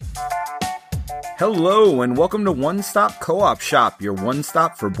Hello, and welcome to One Stop Co-op Shop, your one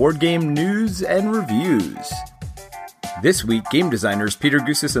stop for board game news and reviews. This week, game designers Peter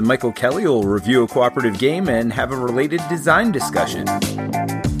Gussis and Michael Kelly will review a cooperative game and have a related design discussion.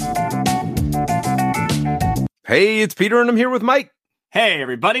 Hey, it's Peter, and I'm here with Mike. Hey,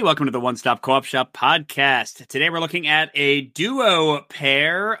 everybody. Welcome to the One Stop Co-op Shop podcast. Today, we're looking at a duo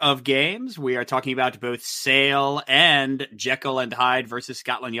pair of games. We are talking about both Sail and Jekyll and Hyde versus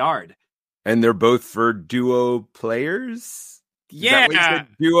Scotland Yard. And they're both for duo players? Yeah. Is that what you said,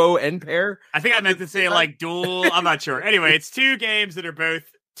 duo and pair? I think I meant to say like dual. I'm not sure. Anyway, it's two games that are both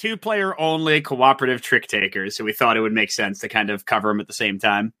two-player only cooperative trick takers. So we thought it would make sense to kind of cover them at the same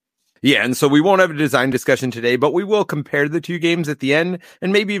time. Yeah, and so we won't have a design discussion today, but we will compare the two games at the end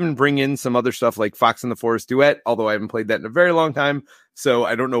and maybe even bring in some other stuff like Fox and the Forest Duet, although I haven't played that in a very long time, so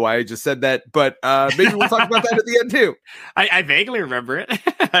I don't know why I just said that, but maybe we'll talk about that at the end too. I vaguely remember it.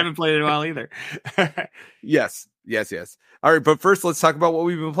 I haven't played it in a while either. Yes. All right, but first let's talk about what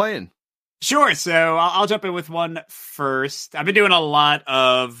we've been playing. Sure. So I'll jump in with one first. I've been doing a lot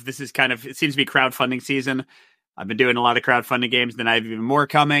of, it seems to be crowdfunding season. I've been doing a lot of crowdfunding games, then I have even more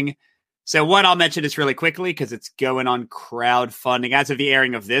coming. So one, I'll mention this really quickly because it's going on crowdfunding. As of the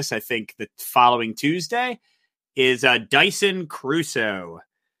airing of this, I think the following Tuesday is Dyson Crusoe.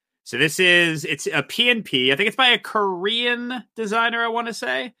 So it's a PNP. I think it's by a Korean designer, I want to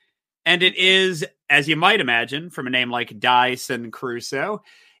say. And it is, as you might imagine, from a name like Dyson Crusoe,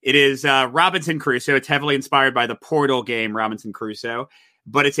 it is Robinson Crusoe. It's heavily inspired by the Portal game Robinson Crusoe,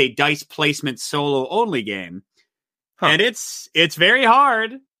 but it's a dice placement solo only game. Huh. And it's very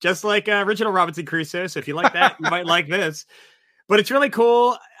hard, just like original Robinson Crusoe. So if you like that, you might like this. But it's really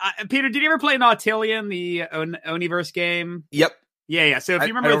cool. Peter, did you ever play Nautilian, the Oniverse game? Yep. Yeah. So if you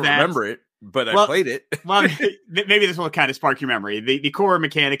remember I don't that, remember it, but I played it. Well, maybe this will kind of spark your memory. The core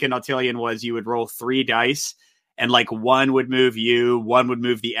mechanic in Nautilian was you would roll 3 dice, and like one would move you, one would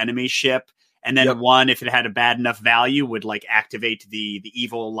move the enemy ship, and then one, if it had a bad enough value, would like activate the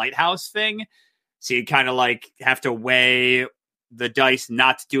evil lighthouse thing. So you kind of like have to weigh the dice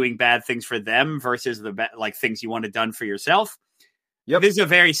not doing bad things for them versus the like things you want it done for yourself. Yep. This is a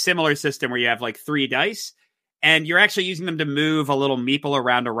very similar system where you have like 3 dice and you're actually using them to move a little meeple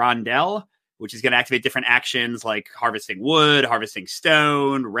around a rondel, which is going to activate different actions like harvesting wood, harvesting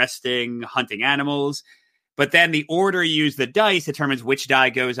stone, resting, hunting animals. But then the order you use the dice determines which die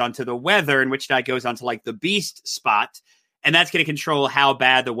goes onto the weather and which die goes onto like the beast spot. And that's going to control how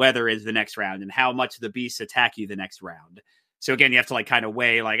bad the weather is the next round and how much the beasts attack you the next round. So again, you have to like kind of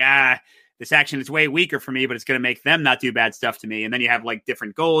weigh like, this action is way weaker for me, but it's going to make them not do bad stuff to me. And then you have like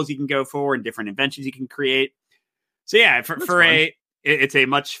different goals you can go for and different inventions you can create. So yeah, it's a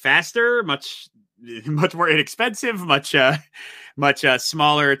much faster, much more inexpensive, much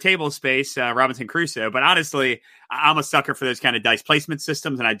smaller table space, Robinson Crusoe. But honestly, I'm a sucker for those kind of dice placement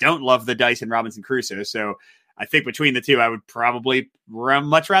systems, and I don't love the dice in Robinson Crusoe. So I think between the two, I would probably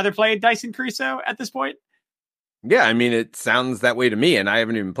much rather play Dyson Crusoe at this point. Yeah, I mean, it sounds that way to me, and I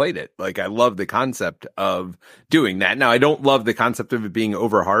haven't even played it. Like, I love the concept of doing that. Now, I don't love the concept of it being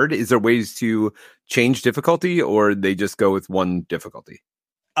over hard. Is there ways to change difficulty, or they just go with one difficulty?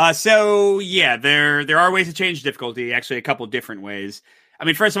 So, yeah, there are ways to change difficulty, actually a couple different ways. I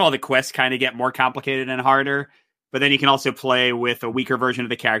mean, first of all, the quests kind of get more complicated and harder, but then you can also play with a weaker version of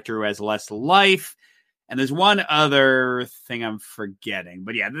the character who has less life. And there's one other thing I'm forgetting,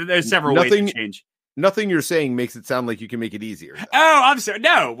 but yeah, there's several ways to change. Nothing you're saying makes it sound like you can make it easier. Oh, I'm sorry.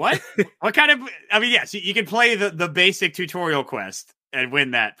 No, what? What kind of? I mean, yes, you can play the basic tutorial quest and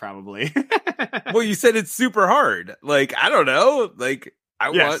win that probably. Well, you said it's super hard. Like, I don't know. Like, I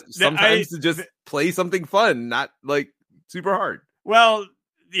want sometimes to just play something fun, not like super hard. Well,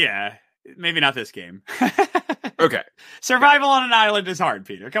 yeah, maybe not this game. Okay. Survival on an island is hard,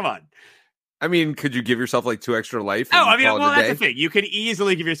 Peter. Come on. I mean, could you give yourself like 2 extra life? Oh, I mean, well, that's the thing. You could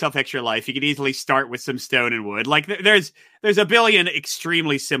easily give yourself extra life. You could easily start with some stone and wood. Like there's a billion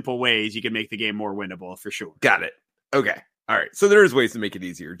extremely simple ways you can make the game more winnable for sure. Got it. Okay. All right. So there is ways to make it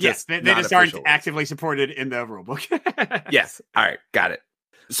easier. Yes, they just aren't actively supported in the rulebook. Yes. All right. Got it.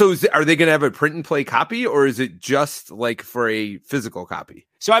 So are they going to have a print and play copy, or is it just like for a physical copy?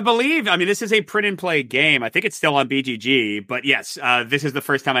 So I believe, this is a print and play game. I think it's still on BGG, but yes, this is the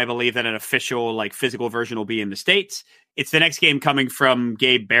first time I believe that an official like physical version will be in the States. It's the next game coming from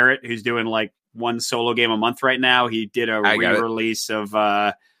Gabe Barrett, who's doing like one solo game a month right now. He did a re-release of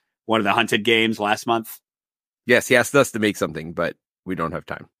one of the Hunted games last month. Yes, he asked us to make something, but we don't have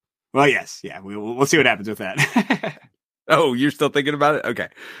time. Well, yes. Yeah, we'll see what happens with that. Oh, you're still thinking about it? Okay.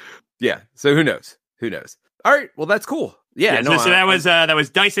 Yeah. So who knows? All right. Well, that's cool. Yeah, Yeah, no, so that was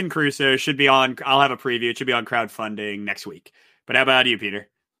Dyson Crusoe. Should be on. I'll have a preview. It should be on crowdfunding next week. But how about you, Peter?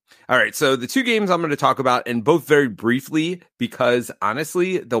 all right, so the two games I'm going to talk about, and both very briefly, because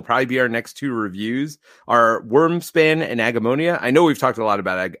honestly, they'll probably be our next two reviews, are Wormspan and Agamonia. I know we've talked a lot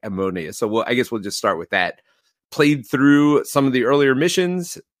about Agamonia, so I guess we'll just start with that. Played through some of the earlier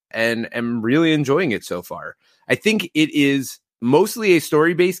missions and am really enjoying it so far. I think it is mostly a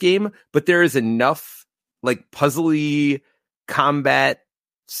story-based game, but there is enough like puzzly combat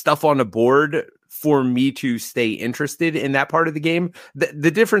stuff on the board for me to stay interested in that part of the game. The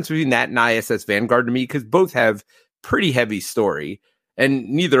difference between that and ISS Vanguard to me, because both have pretty heavy story, and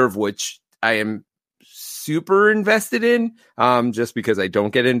neither of which I am super invested in, just because I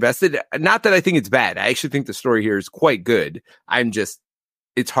don't get invested. Not that I think it's bad. I actually think the story here is quite good.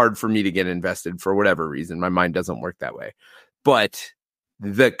 It's hard for me to get invested for whatever reason. My mind doesn't work that way. But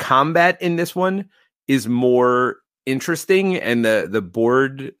the combat in this one is more interesting, and the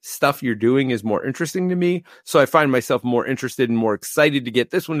board stuff you're doing is more interesting to me. So I find myself more interested and more excited to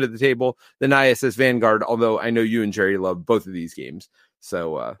get this one to the table than ISS Vanguard, although I know you and Jerry love both of these games.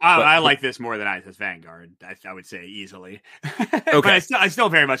 So I like this more than ISS Vanguard. I would say easily. Okay. But I still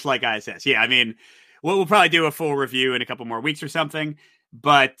very much like ISS. Yeah, I mean, we'll probably do a full review in a couple more weeks or something.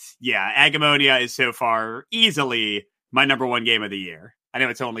 But yeah, Agamonia is so far easily my number one game of the year. I know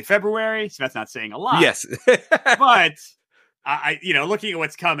it's only February, so that's not saying a lot. Yes. But I looking at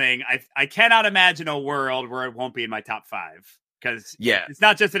what's coming, I cannot imagine a world where it won't be in my top 5. Because it's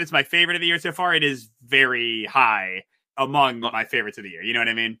not just that it's my favorite of the year so far, it is very high among my favorites of the year. You know what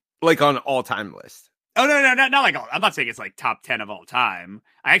I mean? Like on all-time list. Oh, no, not like all. I'm not saying it's like top 10 of all time.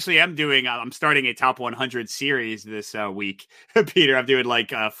 I actually am I'm starting a top 100 series this week, Peter. I'm doing like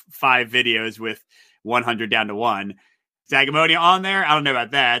 5 videos with 100 down to 1. Agamonia on there? I don't know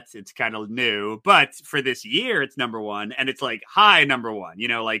about that. It's kind of new. But for this year, it's number 1. And it's like high number 1.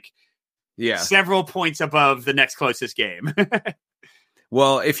 Several points above the next closest game.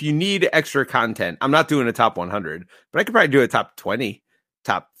 Well, if you need extra content, I'm not doing a top 100, but I could probably do a top 20,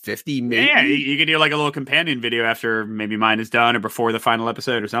 top 50, maybe. Yeah, you could do like a little companion video after maybe mine is done or before the final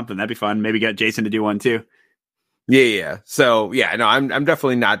episode or something. That'd be fun. Maybe get Jason to do one too. Yeah. So yeah, no, I'm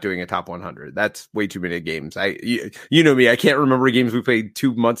definitely not doing a top 100. That's way too many games. You know me, I can't remember games we played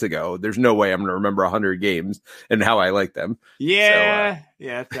 2 months ago. There's no way I'm going to remember 100 games and how I like them. Yeah,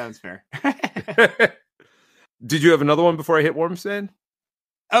 yeah, that sounds fair. Did you have another one before I hit Wormspan?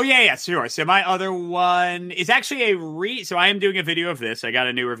 Oh yeah, sure. So my other one is actually so I am doing a video of this. I got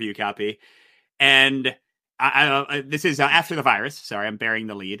a new review copy, and this is After the Virus. Sorry, I'm bearing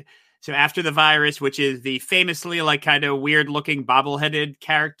the lead. So After the Virus, which is the famously like kind of weird looking bobbleheaded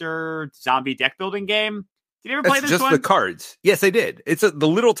character zombie deck building game. Did you ever play this just one? The cards. Yes, I did. It's the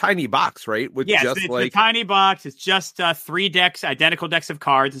little tiny box, right? With it's the tiny box. It's just 3 decks, identical decks of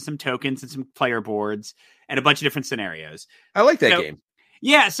cards and some tokens and some player boards and a bunch of different scenarios. I like that game.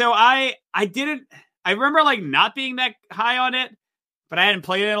 Yeah, so I remember like not being that high on it, but I hadn't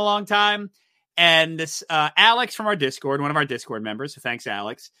played it in a long time. And this Alex from our Discord, one of our Discord members, so thanks,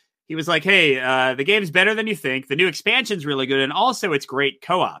 Alex. He was like, hey, the game's better than you think. The new expansion's really good, and also it's great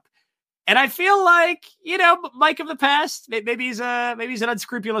co-op. And I feel like, Mike of the past, maybe he's an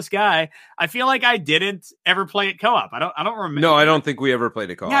unscrupulous guy. I feel like I didn't ever play it co-op. I don't remember. No, I don't think we ever played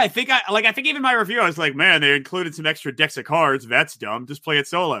it co-op. Yeah, I think even my review, I was like, man, they included some extra decks of cards. That's dumb. Just play it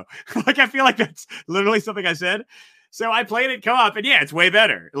solo. Like, I feel like that's literally something I said. So I played it co-op, and yeah, it's way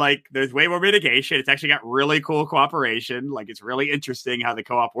better. Like, there's way more mitigation. It's actually got really cool cooperation. Like, it's really interesting how the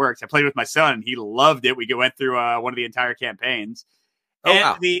co-op works. I played with my son. He loved it. We went through one of the entire campaigns.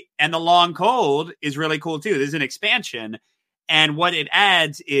 Wow. The Long Cold is really cool too. There's an expansion, and what it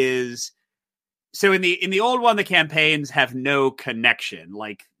adds is, so in the old one, the campaigns have no connection.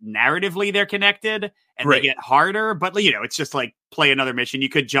 Like, narratively, they're connected, and they get harder. But it's just like play another mission. You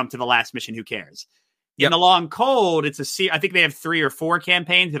could jump to the last mission. Who cares? Yep. In the Long Cold, it's I think they have 3 or 4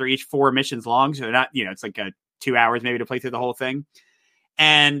 campaigns that are each 4 missions long. So they're not, it's like 2 hours maybe to play through the whole thing.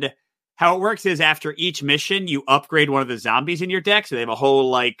 And how it works is after each mission, you upgrade one of the zombies in your deck. So they have a whole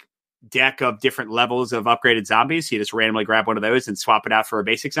like deck of different levels of upgraded zombies. So you just randomly grab one of those and swap it out for a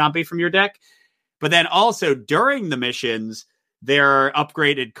basic zombie from your deck. But then also during the missions, there are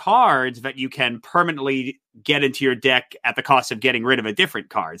upgraded cards that you can permanently get into your deck at the cost of getting rid of a different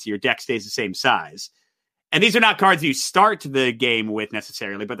card. So your deck stays the same size. And these are not cards you start the game with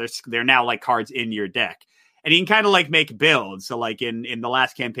necessarily, but they're now like cards in your deck. And you can kind of like make builds. So like in the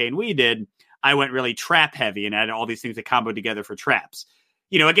last campaign we did, I went really trap heavy and added all these things that comboed together for traps.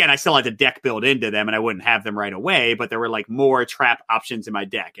 again, I still had the deck built into them and I wouldn't have them right away, but there were like more trap options in my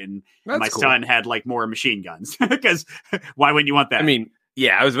deck. And my son had like more machine guns because why wouldn't you want that? I mean,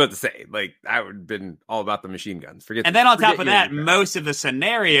 yeah, I was about to say, like, I would have been all about the machine guns. And then on top of that, most of the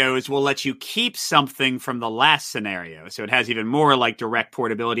scenarios will let you keep something from the last scenario. So it has even more like direct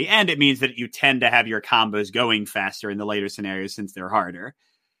portability. And it means that you tend to have your combos going faster in the later scenarios since they're harder.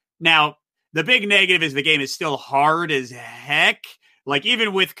 Now, the big negative is the game is still hard as heck. Like,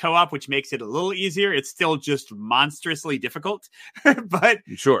 even with co-op, which makes it a little easier, it's still just monstrously difficult. but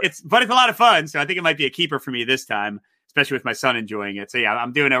it's a lot of fun. So I think it might be a keeper for me this time, especially with my son enjoying it. So yeah,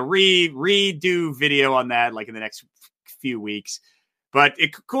 I'm doing a redo video on that like in the next few weeks. But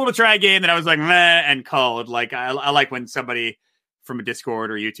it's cool to try a game that I was like, meh, and called. Like, I like when somebody from a Discord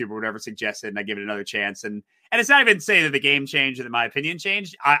or YouTube or whatever suggests it, and I give it another chance. And it's not even saying that the game changed or that my opinion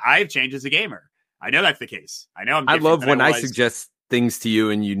changed. I've changed as a gamer. I know that's the case. I love when I suggest things to you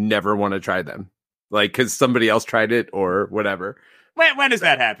and you never want to try them, like because somebody else tried it or whatever. When does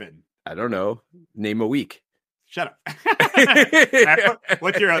that happen? I don't know. Name a week. Shut up.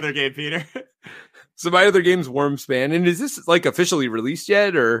 What's your other game, Peter? So my other game's Wormspan, and is this like officially released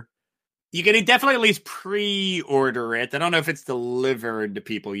yet, or? You can definitely at least pre-order it. I don't know if it's delivered to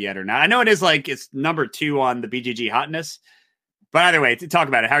people yet or not. I know it is like it's number 2 on the BGG hotness. But either way, to talk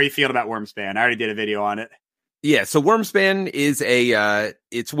about it, how are you feeling about Wormspan? I already did a video on it. Yeah, so Wormspan is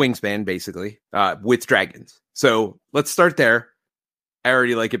it's Wingspan basically, with dragons. So let's start there. I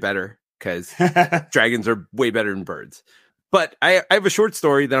already like it better because dragons are way better than birds. But I have a short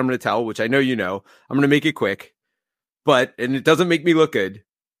story that I'm going to tell, which I know you know. I'm going to make it quick, and it doesn't make me look good.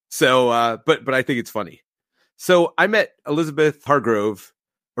 So, but I think it's funny. So I met Elizabeth Hargrove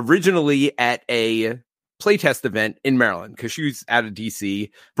originally at a playtest event in Maryland because she was out of DC.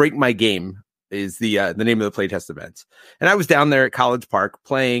 Break My Game is the name of the playtest event. And I was down there at College Park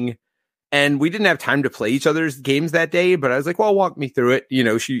playing, and we didn't have time to play each other's games that day, but I was like, well, walk me through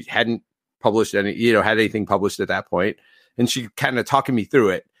it. She hadn't published had anything published at that point. And she kind of talking me through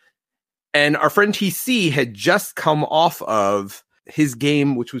it. And our friend TC had just come off of his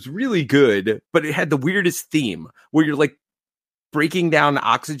game, which was really good, but it had the weirdest theme where you're like breaking down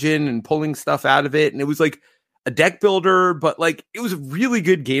oxygen and pulling stuff out of it. And it was like a deck builder, but like it was really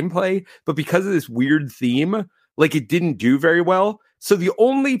good gameplay. But because of this weird theme, like it didn't do very well. So the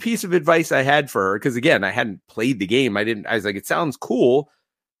only piece of advice I had for her, because again, I hadn't played the game. I was like, it sounds cool.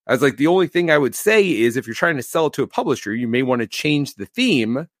 I was like, the only thing I would say is if you're trying to sell it to a publisher, you may want to change the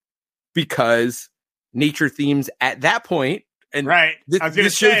theme because nature themes at that point. And right.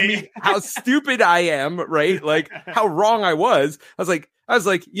 This shows me how stupid I am, right? Like how wrong I was. I was like,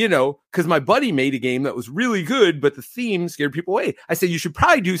 because my buddy made a game that was really good, but the theme scared people away. I said, you should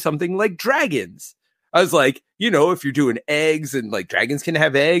probably do something like dragons. I was like, if you're doing eggs and like dragons can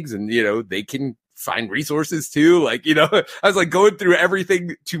have eggs and, they can find resources too. Like, I was like going through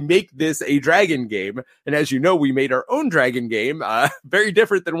everything to make this a dragon game. And as you know, we made our own dragon game, very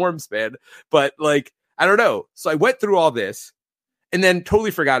different than Wormspan, but like, I don't know. So I went through all this and then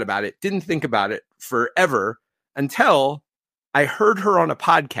totally forgot about it. Didn't think about it forever until I heard her on a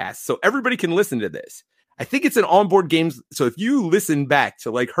podcast. So everybody can listen to this. I think it's an Onboard Games. So if you listen back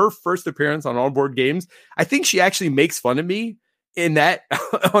to like her first appearance on Onboard Games, I think she actually makes fun of me in that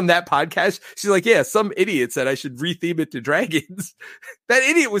on that podcast. She's like, yeah, some idiot said I should retheme it to dragons. That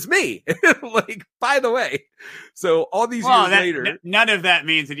idiot was me. Like, by the way. So all these years later, none of that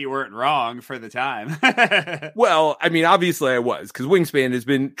means that you weren't wrong for the time. Well, I mean, obviously I was, because Wingspan has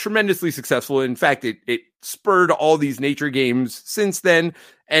been tremendously successful. In fact, it spurred all these nature games since then.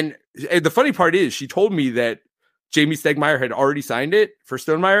 And the funny part is she told me that Jamie Stegmaier had already signed it for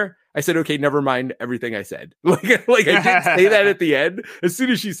Stonemaier. I said, okay, never mind everything I said. Like I didn't say that at the end. As soon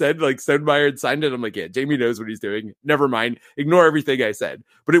as she said like Stonemaier had signed it, I'm like, yeah, Jamie knows what he's doing. Never mind. Ignore everything I said.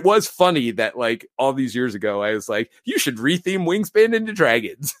 But it was funny that like all these years ago, I was like, you should retheme Wingspan into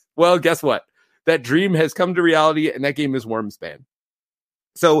dragons. Well, guess what? That dream has come to reality, and that game is Wormspan.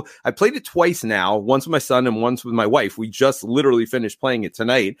 So I played it twice now, once with my son and once with my wife. We just literally finished playing it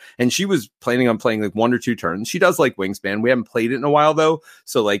tonight, and she was planning on playing like 1 or 2 turns. She does like Wingspan. We haven't played it in a while though.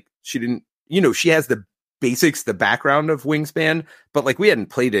 So like she didn't, she has the basics, the background of Wingspan, but like we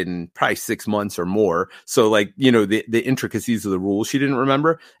hadn't played it in probably 6 months or more. So like, the intricacies of the rules she didn't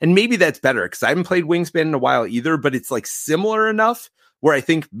remember. And maybe that's better because I haven't played Wingspan in a while either, but it's like similar enough where I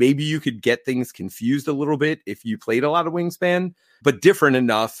think maybe you could get things confused a little bit if you played a lot of Wingspan, but different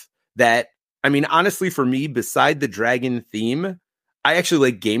enough that, I mean, honestly, for me, beside the dragon theme, I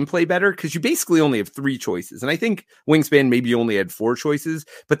actually like gameplay better because you basically only have 3 choices. And I think Wingspan maybe only had 4 choices,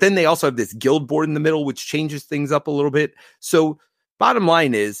 but then they also have this guild board in the middle, which changes things up a little bit. So bottom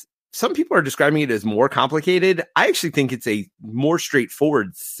line is, some people are describing it as more complicated. I actually think it's a more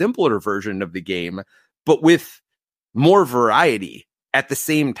straightforward, simpler version of the game, but with more variety at the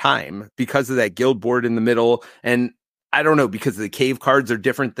same time because of that guild board in the middle. And I don't know, because the cave cards are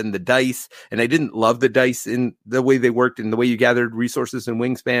different than the dice. And I didn't love the dice in the way they worked and the way you gathered resources in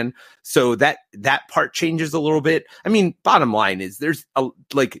Wingspan. So that part changes a little bit. I mean, bottom line is there's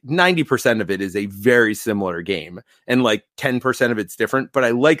like 90% of it is a very similar game and like 10% of it's different, but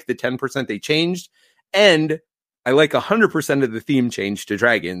I like the 10% they changed. And I like 100% of the theme change to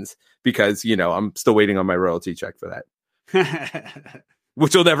dragons because, I'm still waiting on my royalty check for that.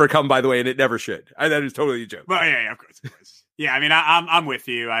 Which will never come, by the way, and it never should. That is totally a joke. Well, yeah, of course. Yeah, I mean, I'm with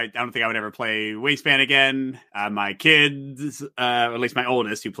you. I don't think I would ever play Wingspan again. My kids, at least my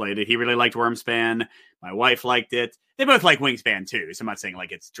oldest who played it, he really liked Wormspan. My wife liked it. They both like Wingspan too, so I'm not saying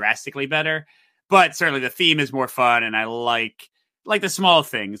like it's drastically better, but certainly the theme is more fun, and I like the small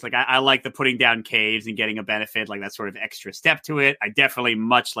things. Like I like the putting down caves and getting a benefit, like that sort of extra step to it. I definitely,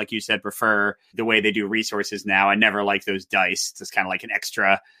 much like you said, prefer the way they do resources now. I never like those dice. It's kind of like an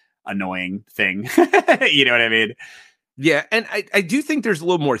extra annoying thing. You know what I mean? Yeah, and I do think there's a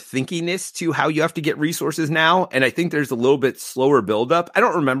little more thinkiness to how you have to get resources now, and I think there's a little bit slower buildup. I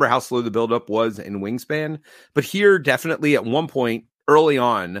don't remember how slow the buildup was in Wingspan, but here definitely at one point early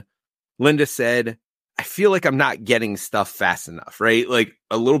on, Linda said, I feel like I'm not getting stuff fast enough, right? Like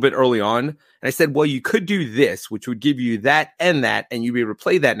a little bit early on. And I said, well, you could do this, which would give you that, and you'd be able to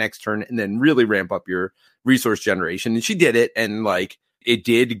play that next turn and then really ramp up your resource generation. And she did it, and like it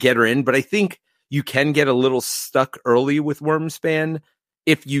did get her in. But I think you can get a little stuck early with Wormspan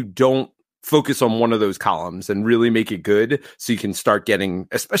if you don't focus on one of those columns and really make it good. So you can start getting,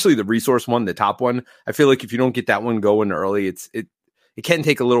 especially the resource one, the top one. I feel like if you don't get that one going early, it can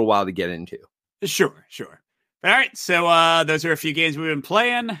take a little while to get into. Sure. All right, so those are a few games we've been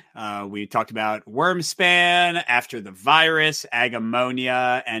playing. We talked about Wormspan, After the Virus,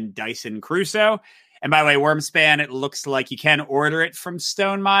 Agamonia, and Dyson Crusoe. And by the way, Wormspan, it looks like you can order it from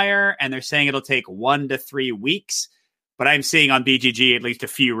Stonemaier, and they're saying it'll take 1 to 3 weeks. But I'm seeing on BGG at least a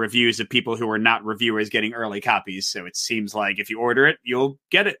few reviews of people who are not reviewers getting early copies. So it seems like if you order it, you'll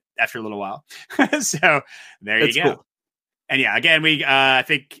get it after a little while. So there you go. Cool. And yeah, again, I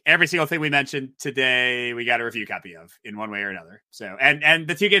think every single thing we mentioned today, we got a review copy of in one way or another. So, and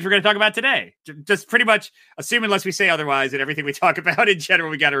the two games we're going to talk about today, just pretty much assume unless we say otherwise that everything we talk about in general,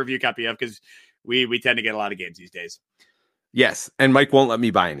 we got a review copy of because we tend to get a lot of games these days. Yes. And Mike won't let me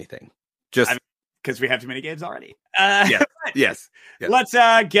buy anything. Just because we have too many games already. Yes. Let's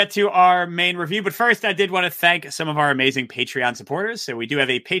get to our main review. But first, I did want to thank some of our amazing Patreon supporters. So we do have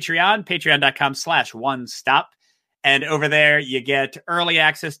a Patreon, patreon.com/onestop. And over there, you get early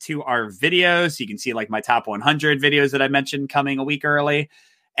access to our videos. You can see like my top 100 videos that I mentioned coming a week early.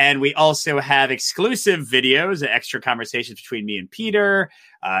 And we also have exclusive videos, extra conversations between me and Peter,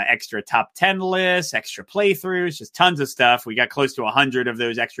 extra top 10 lists, extra playthroughs, just tons of stuff. We got close to 100 of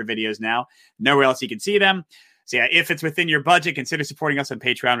those extra videos now. Nowhere else you can see them. So yeah, if it's within your budget, consider supporting us on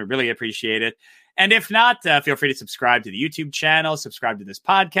Patreon. We really appreciate it. And if not, feel free to subscribe to the YouTube channel, subscribe to this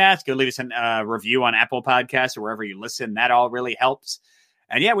podcast, go leave us a review on Apple Podcasts or wherever you listen. That all really helps.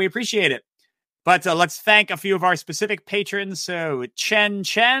 And yeah, we appreciate it. But let's thank a few of our specific patrons. So Chen,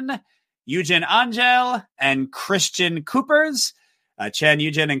 Eugen Angel, and Christian Coopers. Chen,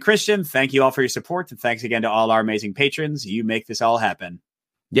 Eugen, and Christian, thank you all for your support. And thanks again to all our amazing patrons. You make this all happen.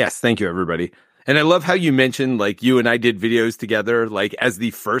 Yes, thank you, everybody. And I love how you mentioned, like, you and I did videos together, like, as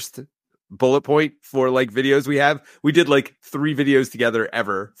the first bullet point for, like, videos we have. We did, like, 3 videos together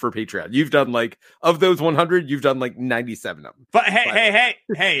ever for Patreon. You've done, like, of those 100, you've done, like, 97 of them. But hey,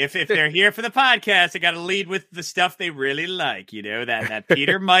 if they're here for the podcast, I got to lead with the stuff they really like, you know, that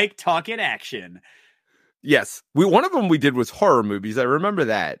Peter Mike talking action. Yes. One of them we did was horror movies. I remember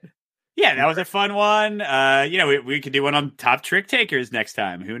that. Yeah, that was a fun one. We could do one on top trick takers next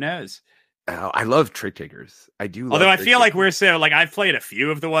time. Who knows? Oh, I love trick takers. I do. Although I feel like we're so like I've played a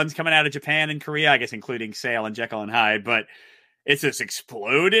few of the ones coming out of Japan and Korea, I guess, including Sale and Jekyll and Hyde, but it's just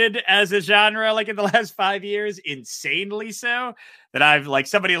exploded as a genre like in the last 5 years, insanely so that I've like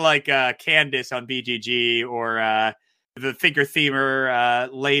somebody like Candace on BGG or the Thinker Themer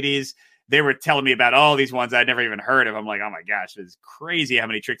ladies. They were telling me about all these ones I'd never even heard of. I'm like, oh my gosh, it's crazy how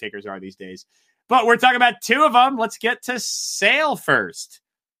many trick takers are these days. But we're talking about 2 of them. Let's get to Sale first.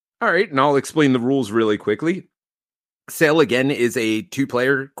 All right, and I'll explain the rules really quickly. Sail, again, is a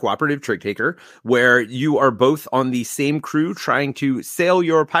 2-player cooperative trick taker where you are both on the same crew trying to sail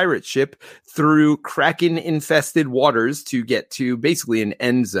your pirate ship through Kraken-infested waters to get to basically an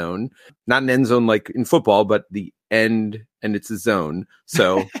end zone. Not an end zone like in football, but the and it's a zone.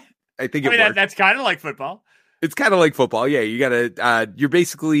 So I think that's kind of like football. It's kind of like football. Yeah, you gotta, you're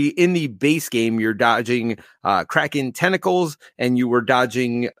basically in the base game, you're dodging Kraken tentacles, and you were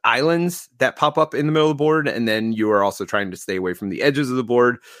dodging islands that pop up in the middle of the board. And then you are also trying to stay away from the edges of the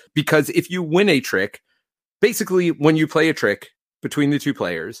board, because if you win a trick, basically when you play a trick between the two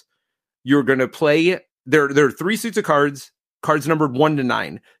players, you're going to play, there are 3 suits of cards numbered 1 to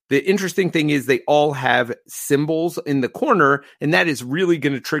 9. The interesting thing is they all have symbols in the corner, and that is really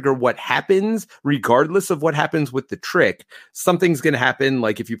going to trigger what happens regardless of what happens with the trick. Something's going to happen,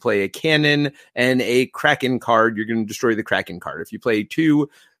 like if you play a cannon and a Kraken card, you're going to destroy the Kraken card. If you play 2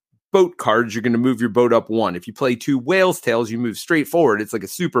 boat cards, you're going to move your boat up 1. If you play 2 whale's tails, you move straight forward. It's like a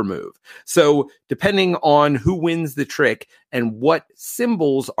super move. So depending on who wins the trick and what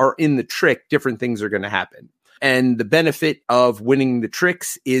symbols are in the trick, different things are going to happen. And the benefit of winning the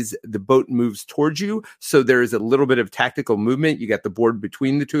tricks is the boat moves towards you. So there is a little bit of tactical movement. You got the board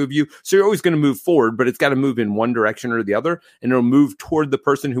between the two of you. So you're always going to move forward, but it's got to move in one direction or the other. And it'll move toward the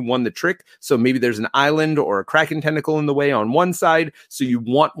person who won the trick. So maybe there's an island or a Kraken tentacle in the way on one side. So you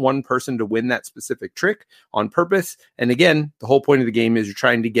want one person to win that specific trick on purpose. And again, the whole point of the game is you're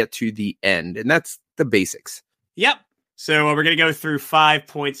trying to get to the end. And that's the basics. Yep. So we're going to go through 5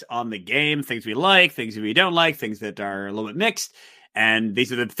 points on the game, things we like, things we don't like, things that are a little bit mixed. And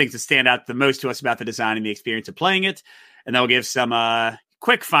these are the things that stand out the most to us about the design and the experience of playing it. And then we'll give some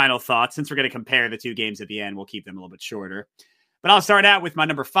quick final thoughts. Since we're going to compare the 2 games at the end, we'll keep them a little bit shorter. But I'll start out with my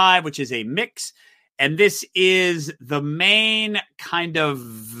number 5, which is a mix. And this is the main kind of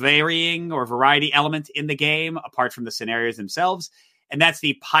varying or variety element in the game, apart from the scenarios themselves. And that's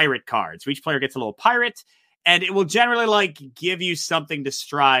the pirate card. So each player gets a little pirate. And it will generally give you something to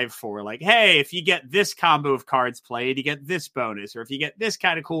strive for. Like, hey, if you get this combo of cards played, you get this bonus. Or if you get this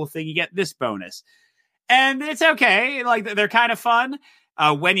kind of cool thing, you get this bonus. And it's okay. They're kind of fun.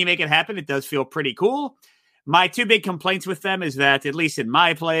 When you make it happen, it does feel pretty cool. My 2 big complaints with them is that, at least in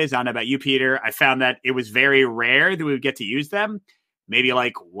my plays, I don't know about you, Peter, I found that it was very rare that we would get to use them. Maybe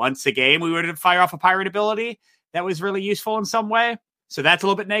once a game, we would fire off a pirate ability that was really useful in some way. So that's a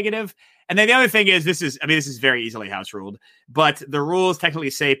little bit negative. And then the other thing is, this is very easily house ruled, but the rules technically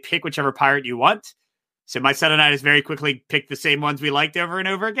say pick whichever pirate you want. So my son and I just very quickly picked the same ones we liked over and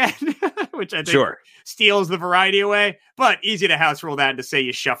over again, which I think steals the variety away. But easy to house rule that and to say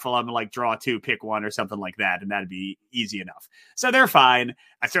you shuffle them and draw 2, pick 1 or something like that. And that'd be easy enough. So they're fine.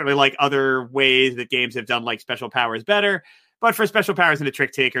 I certainly like other ways that games have done special powers better. But for special powers and a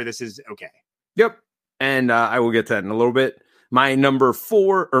trick taker, this is okay. Yep. And I will get to that in a little bit. My number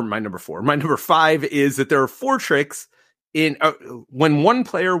 5 is that there are 4 tricks in when one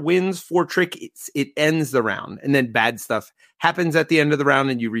player wins 4 tricks, it ends the round, and then bad stuff happens at the end of the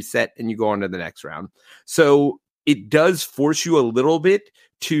round and you reset and you go on to the next round. So it does force you a little bit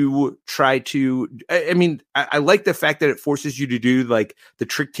to try to, I like the fact that it forces you to do the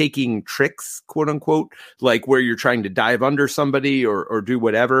trick taking tricks, quote unquote, where you're trying to dive under somebody or do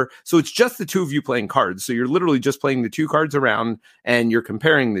whatever. So it's just the 2 of you playing cards. So you're literally just playing the 2 cards around and you're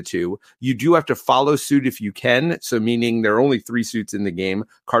comparing the 2. You do have to follow suit if you can. So meaning there are only 3 suits in the game,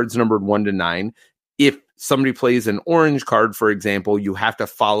 cards numbered 1 to 9. If somebody plays an orange card, for example, you have to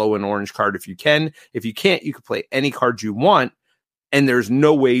follow an orange card if you can. If you can't, you can play any card you want. And there's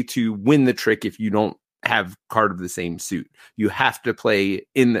no way to win the trick if you don't have card of the same suit. You have to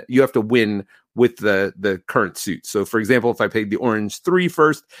you have to win with the current suit. So for example, if I played the orange 3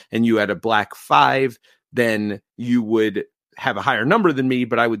 first and you had a black 5, then you would have a higher number than me,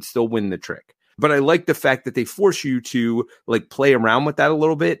 but I would still win the trick. But I like the fact that they force you to play around with that a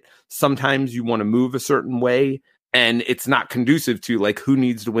little bit. Sometimes you want to move a certain way and it's not conducive to who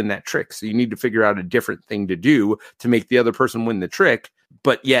needs to win that trick. So you need to figure out a different thing to do to make the other person win the trick,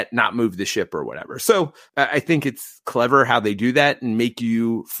 but yet not move the ship or whatever. So I think it's clever how they do that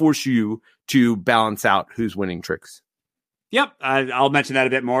and force you to balance out who's winning tricks. Yep. I'll mention that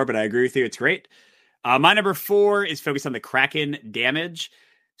a bit more, but I agree with you. It's great. My number 4 is focused on the Kraken damage.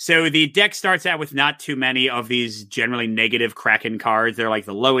 So the deck starts out with not too many of these generally negative Kraken cards. They're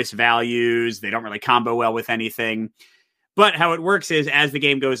the lowest values. They don't really combo well with anything. But how it works is as the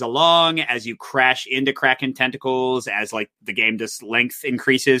game goes along, as you crash into Kraken tentacles, as the game just length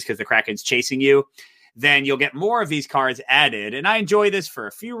increases because the Kraken's chasing you, then you'll get more of these cards added. And I enjoy this for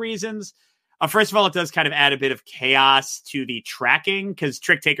a few reasons. First of all, it does kind of add a bit of chaos to the tracking because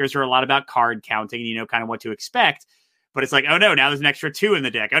trick takers are a lot about card counting and kind of what to expect. But it's oh no, now there's an extra 2 in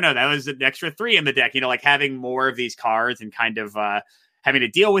the deck. Oh no, that was an extra 3 in the deck. Having more of these cards and kind of having to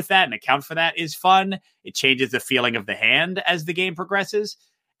deal with that and account for that is fun. It changes the feeling of the hand as the game progresses.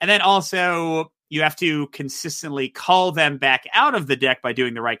 And then also, you have to consistently call them back out of the deck by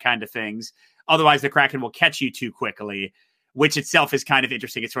doing the right kind of things. Otherwise, the Kraken will catch you too quickly, which itself is kind of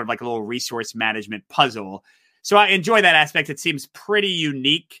interesting. It's sort of like a little resource management puzzle. So I enjoy that aspect. It seems pretty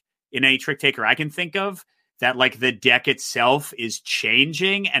unique in any trick taker I can think of, that like the deck itself is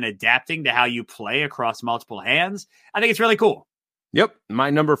changing and adapting to how you play across multiple hands. I think it's really cool. Yep. My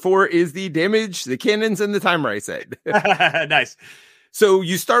number 4 is the damage, the cannons, and the timer, I said. Nice. So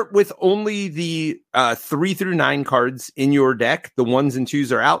you start with only the 3 through 9 cards in your deck. The 1s and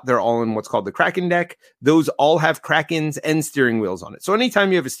 2s are out. They're all in what's called the Kraken deck. Those all have Krakens and steering wheels on it. So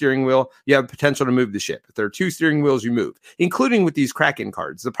anytime you have a steering wheel, you have potential to move the ship. If there are 2 steering wheels, you move, including with these Kraken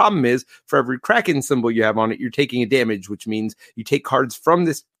cards. The problem is, for every Kraken symbol you have on it, you're taking a damage, which means you take cards from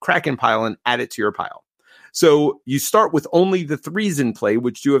this Kraken pile and add it to your pile. So you start with only the 3s in play,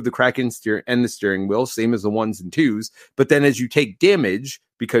 which do have the Kraken and the steering wheel, same as the 1s and 2s. But then as you take damage,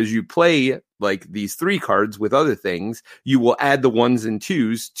 because you play like these 3 cards with other things, you will add the 1s and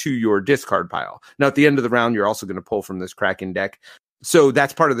 2s to your discard pile. Now, at the end of the round, you're also going to pull from this Kraken deck. So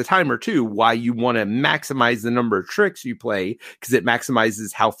that's part of the timer too, why you want to maximize the number of tricks you play, because it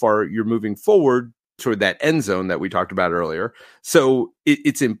maximizes how far you're moving forward toward that end zone that we talked about earlier. So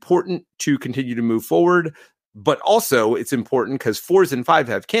it's important to continue to move forward, but also it's important because 4s and 5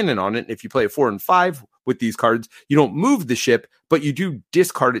 have cannon on it. If you play a 4 and 5 with these cards, you don't move the ship, but you do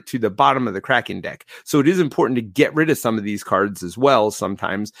discard it to the bottom of the Kraken deck. So it is important to get rid of some of these cards as well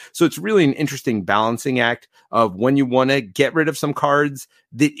sometimes. So it's really an interesting balancing act of when you want to get rid of some cards.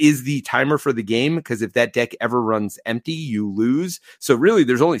 That is the timer for the game, because if that deck ever runs empty, you lose. So really,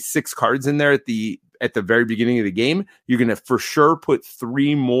 there's only 6 cards in there at the very beginning of the game. You're going to for sure put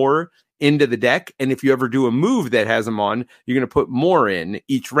 3 more into the deck. And if you ever do a move that has them on, you're going to put more in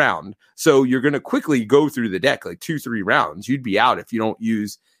each round. So you're going to quickly go through the deck, like 2-3 rounds. You'd be out if you don't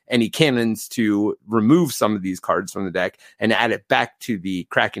use any cannons to remove some of these cards from the deck and add it back to the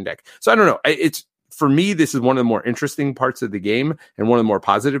Kraken deck. So I don't know. For me, this is one of the more interesting parts of the game and one of the more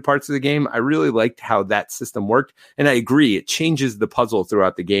positive parts of the game. I really liked how that system worked. And I agree, it changes the puzzle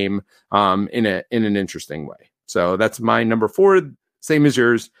throughout the game in an interesting way. So that's my number 4, same as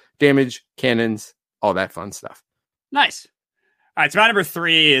yours. Damage, cannons, all that fun stuff. Nice. All right, so my number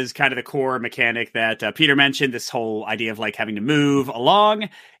 3 is kind of the core mechanic that Peter mentioned, this whole idea of like having to move along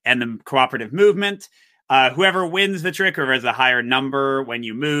and the cooperative movement. Whoever wins the trick or has a higher number when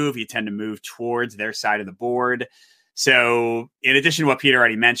you move, you tend to move towards their side of the board. So in addition to what Peter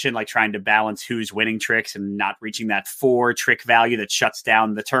already mentioned, like trying to balance who's winning tricks and not reaching that 4 trick value that shuts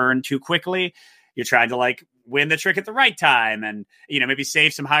down the turn too quickly, you're trying to like win the trick at the right time and, maybe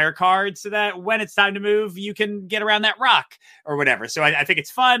save some higher cards so that when it's time to move, you can get around that rock or whatever. So I think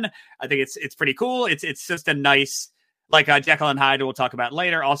it's fun. I think it's pretty cool. It's just a nice, like Jekyll and Hyde we'll talk about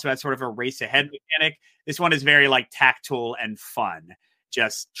later, also has sort of a race ahead mechanic. This one is very like tactile and fun,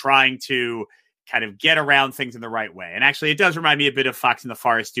 just trying to kind of get around things in the right way. And actually, it does remind me a bit of Fox in the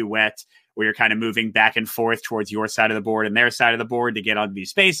Forest Duet, where you're kind of moving back and forth towards your side of the board and their side of the board to get onto these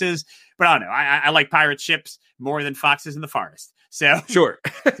spaces. But I don't know. I like pirate ships more than foxes in the forest. So sure.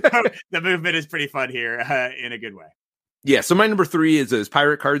 So the movement is pretty fun here in a good way. Yeah, so my number 3 is those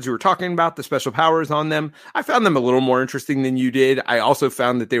pirate cards you were talking about, the special powers on them. I found them a little more interesting than you did. I also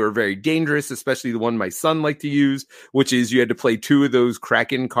found that they were very dangerous, especially the one my son liked to use, which is you had to play 2 of those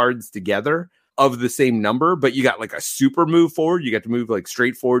Kraken cards together of the same number, but you got like a super move forward. You got to move like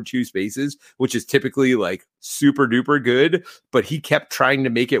straight forward 2 spaces, which is typically like super duper good, but he kept trying to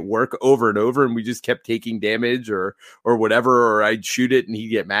make it work over and over, and we just kept taking damage or whatever, or I'd shoot it and he'd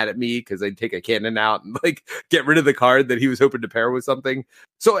get mad at me because I'd take a cannon out and like get rid of the card that he was hoping to pair with something.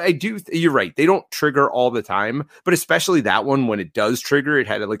 So you're right, they don't trigger all the time, but especially that one, when it does trigger, it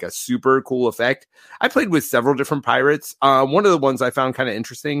had like a super cool effect. I played with several different pirates. One of the ones I found kind of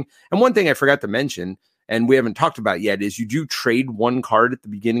interesting, and one thing I forgot to mention and we haven't talked about yet, is you do trade 1 card at the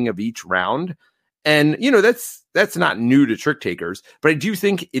beginning of each round. And, that's not new to trick takers, but I do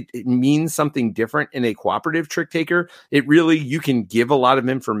think it means something different in a cooperative trick taker. It really, you can give a lot of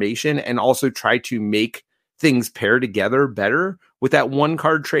information and also try to make things pair together better with that 1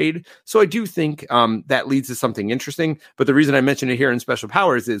 card trade. So I do think that leads to something interesting. But the reason I mentioned it here in special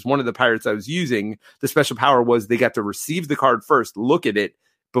powers is one of the pirates I was using, the special power was they got to receive the card first, look at it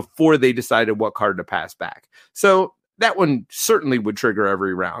before they decided what card to pass back. So that one certainly would trigger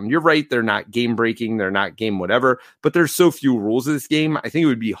every round. You're right, they're not game breaking, they're not game whatever, but there's so few rules of this game. I think it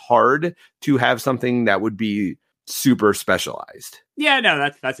would be hard to have something that would be super specialized. Yeah, no,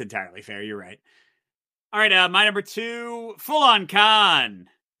 that's entirely fair. You're right. All right, my number 2, full on con.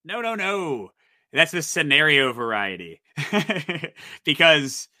 No. That's the scenario variety.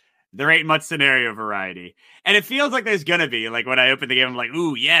 Because There ain't much scenario variety. And it feels like there's gonna be. Like when I open the game, I'm like,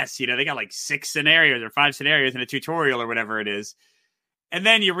 ooh, yes, they got like 6 scenarios or 5 scenarios in a tutorial or whatever it is. And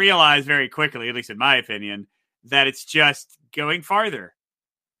then you realize very quickly, at least in my opinion, that it's just going farther.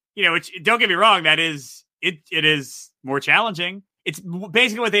 Which, don't get me wrong, that is it is more challenging. It's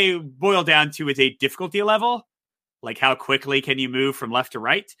basically what they boil down to is a difficulty level. Like how quickly can you move from left to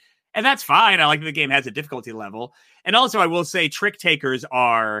right? And that's fine. I like that the game has a difficulty level. And also I will say trick takers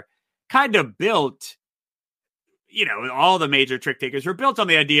are kind of built, all the major trick takers are built on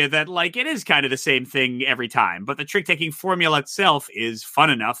the idea that like it is kind of the same thing every time, but the trick taking formula itself is fun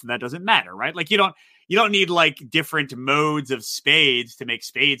enough that doesn't matter, right? Like you don't need like different modes of spades to make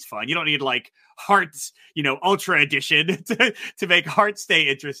spades fun. You don't need like hearts, ultra edition to make hearts stay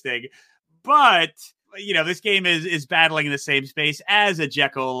interesting. But this game is battling in the same space as a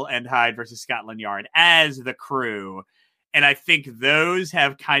Jekyll and Hyde versus Scotland Yard, as the Crew. And I think those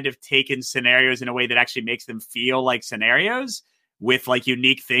have kind of taken scenarios in a way that actually makes them feel like scenarios with like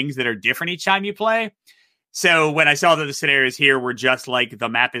unique things that are different each time you play. So when I saw that the scenarios here were just like the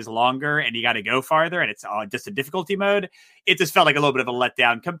map is longer and you got to go farther and it's just a difficulty mode, it just felt like a little bit of a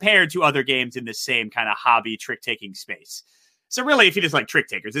letdown compared to other games in the same kind of hobby trick-taking space. So really, if you just like trick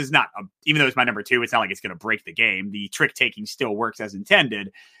takers, this is not, even though it's my number 2, it's not like it's going to break the game. The trick-taking still works as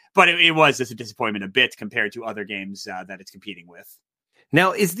intended, but it was just a disappointment a bit compared to other games that it's competing with.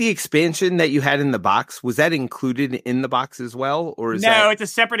 Now, is the expansion that you had in the box, was that included in the box as well? Or is No, it's a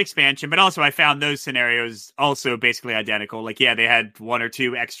separate expansion, but also I found those scenarios also basically identical. Like, yeah, they had 1 or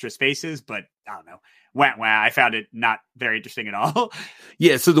 2 extra spaces, but I don't know. Wah. I found it not very interesting at all.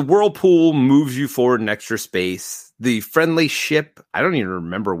 Yeah, so the whirlpool moves you forward an extra space. The friendly ship, I don't even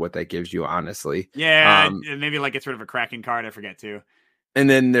remember what that gives you, honestly. Yeah, maybe like it's sort of a cracking card, I forget too. And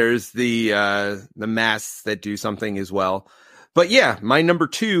then there's the masks that do something as well. But yeah, my number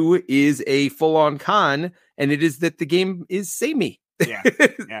 2 is a full-on con, and it is that the game is samey.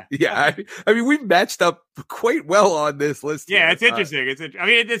 Yeah. Yeah. I mean, we've matched up quite well on this list. Yeah, here. it's interesting.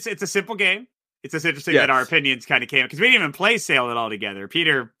 It's a simple game. It's just interesting that our opinions kind of came, because we didn't even play Sail It All together.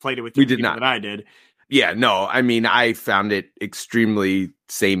 Peter played it with we did not. Than I did. Yeah, no, I mean, I found it extremely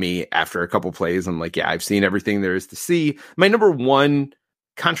samey after a couple plays. I'm like, yeah, I've seen everything there is to see. My number 1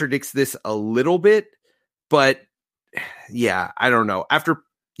 contradicts this a little bit, but yeah, I don't know.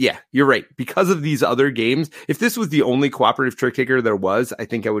 Yeah, you're right. Because of these other games, if this was the only cooperative trick taker there was, I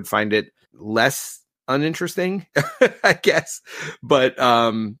think I would find it less uninteresting, I guess. But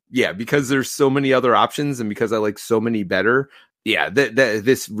yeah, because there's so many other options and because I like so many better, yeah,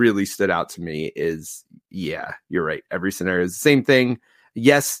 this really stood out to me. Yeah, you're right. Every scenario is the same thing.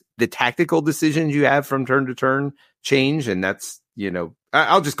 Yes, the tactical decisions you have from turn to turn change, and that's,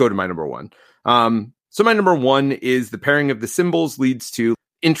 I'll just go to my number 1. So my number 1 is the pairing of the symbols leads to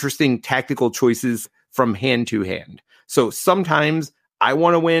interesting tactical choices from hand to hand. So sometimes I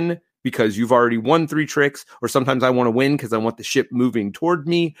want to win because you've already won 3 tricks, or sometimes I want to win because I want the ship moving toward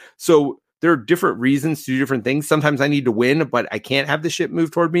me. So there are different reasons to do different things. Sometimes I need to win, but I can't have the ship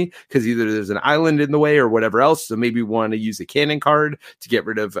move toward me because either there's an island in the way or whatever else. So maybe we want to use a cannon card to get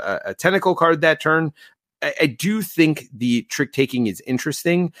rid of a tentacle card that turn. I do think the trick taking is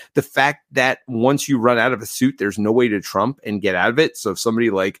interesting. The fact that once you run out of a suit, there's no way to trump and get out of it. So if somebody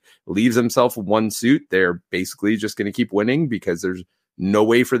like leaves himself one suit, they're basically just going to keep winning because there's no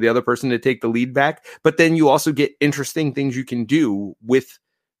way for the other person to take the lead back. But then you also get interesting things you can do with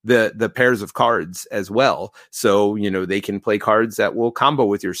the pairs of cards as well. So, they can play cards that will combo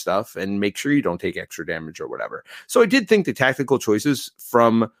with your stuff and make sure you don't take extra damage or whatever. So I did think the tactical choices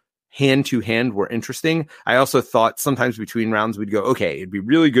from hand to hand were interesting. I also thought sometimes between rounds we'd go, okay, it'd be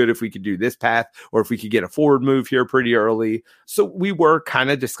really good if we could do this path, or if we could get a forward move here pretty early. So we were kind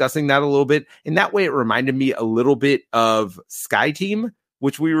of discussing that a little bit. And that way it reminded me a little bit of Sky Team,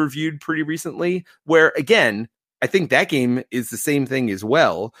 which we reviewed pretty recently, where again, I think that game is the same thing as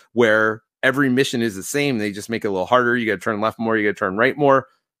well, where every mission is the same. They just make it a little harder. You got to turn left more, you got to turn right more.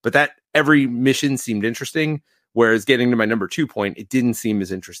 But that every mission seemed interesting. Whereas getting to my number 2 point, it didn't seem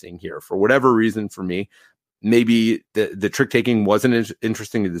as interesting here for whatever reason for me. Maybe the trick taking wasn't as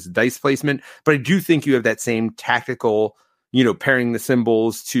interesting as this dice placement, but I do think you have that same tactical, pairing the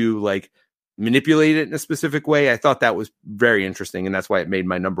symbols to like manipulate it in a specific way. I thought that was very interesting. And that's why it made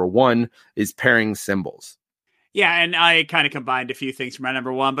my number 1 is pairing symbols. Yeah, and I kind of combined a few things from my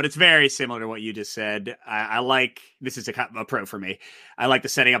number 1, but it's very similar to what you just said. I like, this is a pro for me. I like the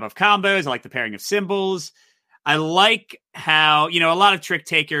setting up of combos. I like the pairing of symbols. I like how, a lot of trick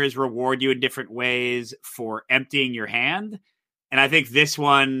takers reward you in different ways for emptying your hand. And I think this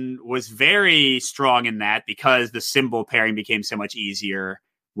one was very strong in that because the symbol pairing became so much easier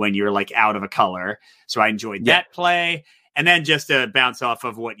when you're like out of a color. So I enjoyed that play. And then just to bounce off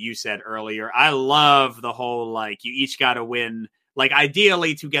of what you said earlier, I love the whole, like, you each got to win. Like,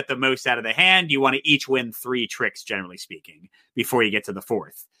 ideally, to get the most out of the hand, you want to each win 3 tricks, generally speaking, before you get to the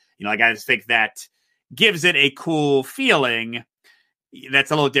 4th. Like, I just think that gives it a cool feeling.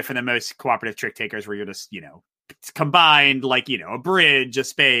 That's a little different than most cooperative trick takers where you're just, combined, like, a bridge, a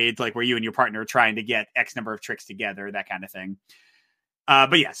spade, like where you and your partner are trying to get X number of tricks together, that kind of thing.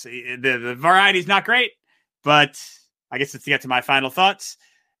 But yes, the variety is not great, but I guess let's get to my final thoughts.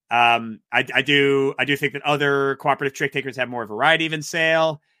 I do think that other cooperative trick takers have more variety than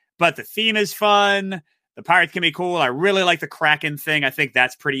Sail, but the theme is fun. The pirates can be cool. I really like the Kraken thing. I think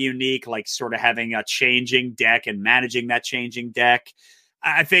that's pretty unique, like sort of having a changing deck and managing that changing deck.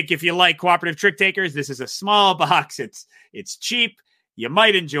 I think if you like cooperative trick takers, this is a small box. It's cheap. You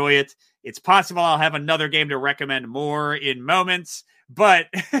might enjoy it. It's possible I'll have another game to recommend more in moments, but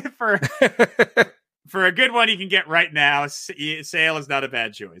for a good one you can get right now, Sail is not a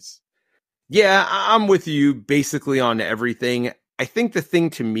bad choice. Yeah, I'm with you basically on everything. I think the thing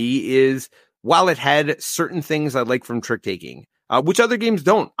to me is, while it had certain things I like from trick taking, which other games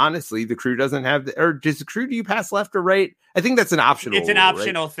don't, honestly, the crew doesn't have, or does the crew, do you pass left or right? I think that's an optional. It's an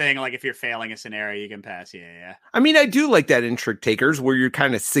optional thing. Like if you're failing a scenario, you can pass. Yeah. I mean, I do like that in trick takers where you're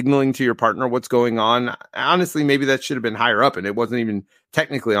kind of signaling to your partner what's going on. Honestly, maybe that should have been higher up and it wasn't even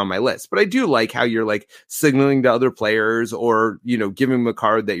technically on my list, but I do like how you're like signaling to other players or, giving them a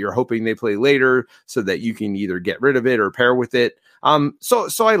card that you're hoping they play later so that you can either get rid of it or pair with it. So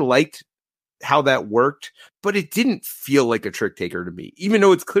I liked how that worked, but it didn't feel like a trick taker to me, even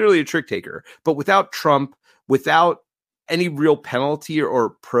though it's clearly a trick taker, but without Trump, without any real penalty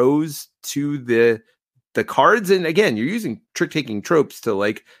or pros to the cards. And again, you're using trick taking tropes to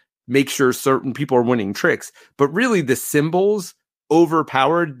like make sure certain people are winning tricks, but really the symbols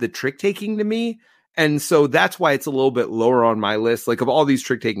overpowered the trick taking to me. And so that's why it's a little bit lower on my list. Like of all these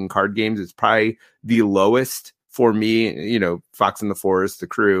trick taking card games, it's probably the lowest for me. Fox in the Forest, the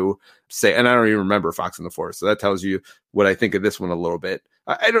crew, and I don't even remember Fox in the Forest. So that tells you what I think of this one a little bit.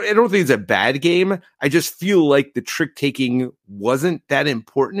 I don't think it's a bad game. I just feel like the trick taking wasn't that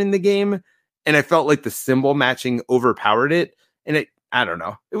important in the game. And I felt like the symbol matching overpowered it. And I don't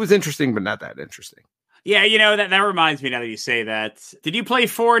know. It was interesting, but not that interesting. Yeah, that reminds me now that you say that. Did you play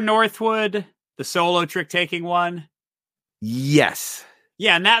 4 Northwood, the solo trick taking one? Yes.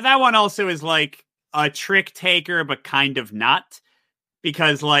 Yeah, and that one also is like a trick taker, but kind of not.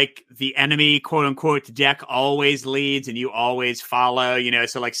 Because like the enemy quote unquote deck always leads and you always follow,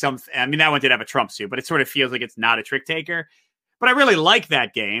 so like that one did have a trump suit, but it sort of feels like it's not a trick taker. But I really like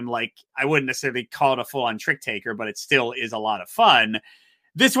that game. Like I wouldn't necessarily call it a full on trick taker, but it still is a lot of fun.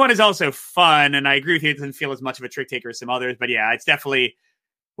 This one is also fun. And I agree with you. It doesn't feel as much of a trick taker as some others, but yeah, it's definitely,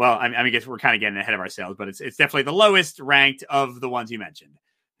 well, I guess we're kind of getting ahead of ourselves, but it's definitely the lowest ranked of the ones you mentioned.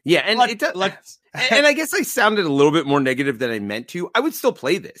 Yeah, and and I guess I sounded a little bit more negative than I meant to. I would still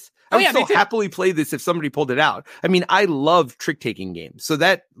play this. I would still happily play this if somebody pulled it out. I mean, I love trick-taking games. So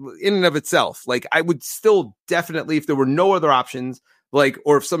that, in and of itself, like, I would still definitely, if there were no other options, like,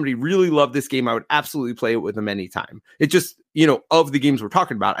 or if somebody really loved this game, I would absolutely play it with them anytime. It just, of the games we're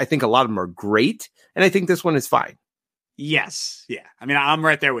talking about, I think a lot of them are great, and I think this one is fine. Yes. Yeah. I mean, I'm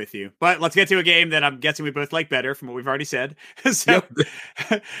right there with you. But let's get to a game that I'm guessing we both like better from what we've already said. So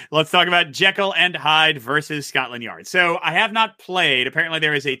let's talk about Jekyll and Hyde versus Scotland Yard. So I have not played. Apparently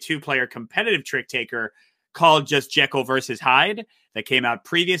there is a 2-player competitive trick taker called just Jekyll versus Hyde that came out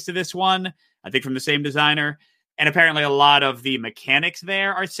previous to this one, I think from the same designer. And apparently a lot of the mechanics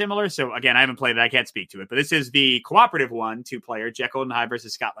there are similar. So again, I haven't played it. I can't speak to it. But this is the cooperative one, 2-player, Jekyll and Hyde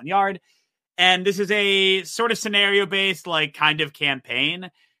versus Scotland Yard. And this is a sort of scenario-based, like, kind of campaign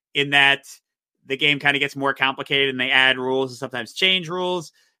in that the game kind of gets more complicated and they add rules and sometimes change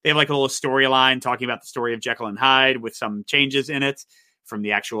rules. They have, like, a little storyline talking about the story of Jekyll and Hyde with some changes in it from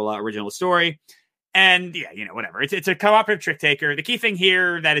the actual original story. And, yeah, whatever. It's a cooperative trick taker. The key thing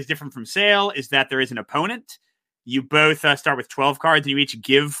here that is different from Sail is that there is an opponent. You both start with 12 cards and you each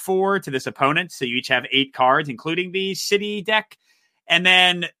give 4 to this opponent. So you each have 8 cards, including the city deck. And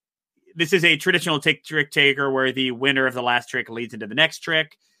then this is a traditional trick taker where the winner of the last trick leads into the next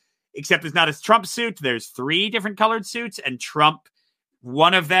trick, except it's not a trump suit. There's 3 different colored suits, and trump,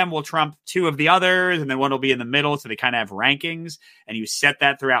 one of them will trump 2 of the others, and then one will be in the middle, so they kind of have rankings, and you set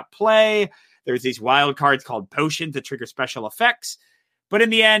that throughout play. There's these wild cards called potions that trigger special effects. But in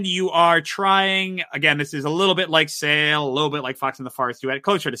the end, you are trying, again, this is a little bit like Sail, a little bit like Fox in the Forest duet,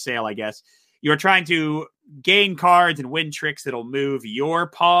 closer to Sail, I guess. You're trying to gain cards and win tricks that'll move your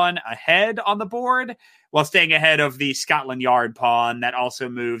pawn ahead on the board while staying ahead of the Scotland Yard pawn that also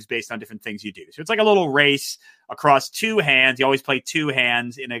moves based on different things you do. So it's like a little race across two hands. You always play two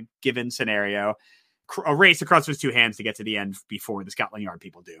hands in a given scenario. A race across those two hands to get to the end before the Scotland Yard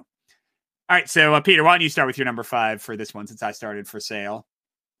people do. All right, so Peter, why don't you start with your number 5 for this one since I started for sale?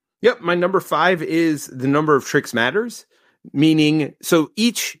 Yep, my number 5 is the number of tricks matters, meaning so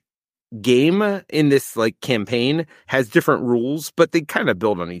each game in this like campaign has different rules, but they kind of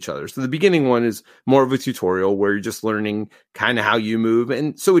build on each other. So the beginning one is more of a tutorial where you're just learning kind of how you move.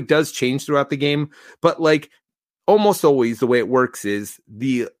 And so it does change throughout the game, but like almost always the way it works is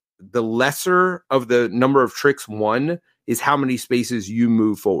the lesser of the number of tricks won is how many spaces you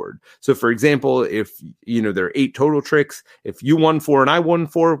move forward. So for example, if there are 8 total tricks, if you won 4 and I won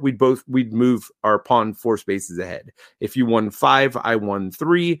 4, we'd move our pawn 4 spaces ahead. If you won 5, I won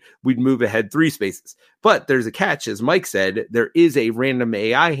 3, we'd move ahead 3 spaces. But there's a catch, as Mike said, there is a random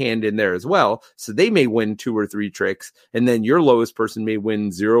AI hand in there as well. So they may win 2 or 3 tricks, and then your lowest person may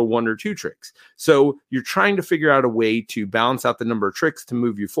win 0, 1, or 2 tricks. So you're trying to figure out a way to balance out the number of tricks to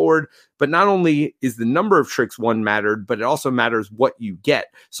move you forward. But not only is the number of tricks one mattered, but it also matters what you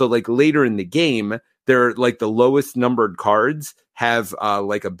get. So like later in the game, they're like the lowest numbered cards have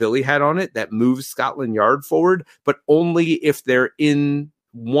like a Billy hat on it that moves Scotland Yard forward, but only if they're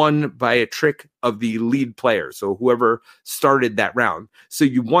won by a trick of the lead player. So whoever started that round. So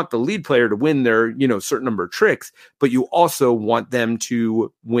you want the lead player to win their, certain number of tricks, but you also want them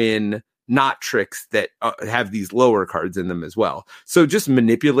to win not tricks that have these lower cards in them as well. So just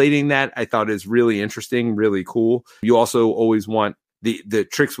manipulating that I thought is really interesting, really cool. You also always want the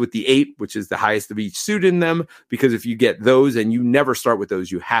tricks with the 8, which is the highest of each suit in them, because if you get those and you never start with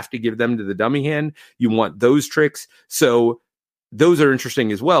those, you have to give them to the dummy hand. You want those tricks. So those are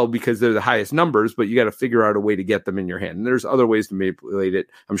interesting as well because they're the highest numbers, but you got to figure out a way to get them in your hand. And there's other ways to manipulate it.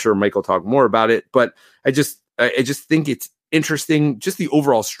 I'm sure Mike will talk more about it, but I just think it's interesting, just the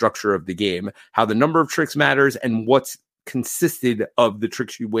overall structure of the game, how the number of tricks matters and what's consisted of the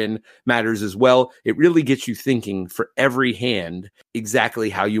tricks you win matters as well. It really gets you thinking for every hand exactly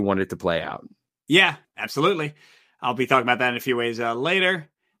how you want it to play out. Yeah, absolutely. I'll be talking about that in a few ways later.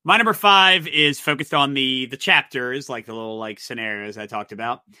 My number 5 is focused on the chapters, like the little like scenarios I talked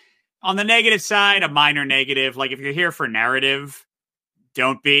about. On the negative side, a minor negative, like if you're here for narrative,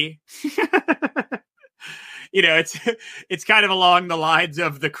 don't be. It's kind of along the lines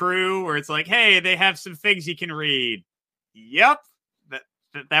of The Crew, where it's like, hey, they have some things you can read. Yep,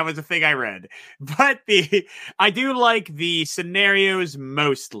 that was a thing I read. But I do like the scenarios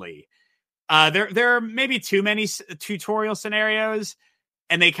mostly. There are maybe too many tutorial scenarios,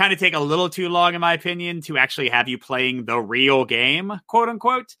 and they kind of take a little too long, in my opinion, to actually have you playing the real game, quote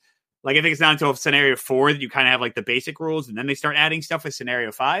unquote. Like I think it's not until scenario 4 that you kind of have like the basic rules, and then they start adding stuff with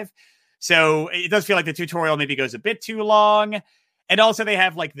scenario 5. So it does feel like the tutorial maybe goes a bit too long. And also they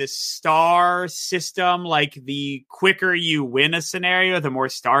have like this star system, like the quicker you win a scenario, the more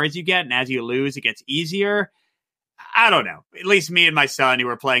stars you get. And as you lose, it gets easier. I don't know. At least me and my son who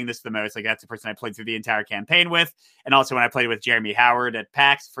were playing this the most, like that's the person I played through the entire campaign with. And also when I played with Jeremy Howard at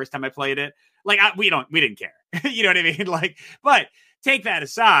PAX, first time I played it, like we didn't care. You know what I mean? Like, but take that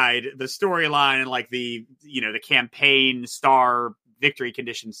aside, the storyline and like the campaign star victory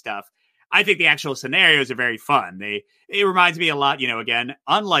condition stuff, I think the actual scenarios are very fun. It reminds me a lot, again,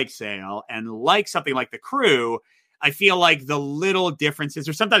 unlike Sail and like something like The Crew, I feel like the little differences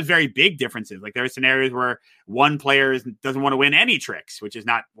or sometimes very big differences. Like there are scenarios where one player doesn't want to win any tricks, which is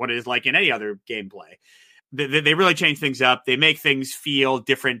not what it is like in any other gameplay. They really change things up. They make things feel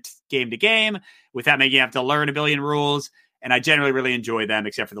different game to game without making you have to learn a billion rules. And I generally really enjoy them,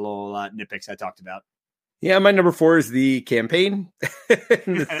 except for the little nitpicks I talked about. Yeah, my number 4 is the campaign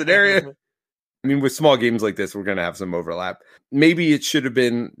in the scenario. I mean, with small games like this, we're going to have some overlap. Maybe it should have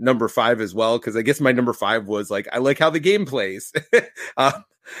been number 5 as well, because I guess my number 5 was like, I like how the game plays.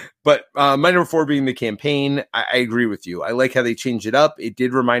 But my number 4 being the campaign, I agree with you. I like how they changed it up. It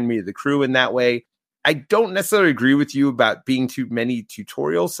did remind me of The Crew in that way. I don't necessarily agree with you about being too many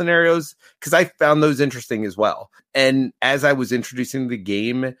tutorial scenarios, because I found those interesting as well. And as I was introducing the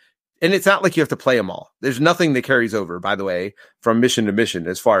game, and it's not like you have to play them all. There's nothing that carries over, by the way, from mission to mission,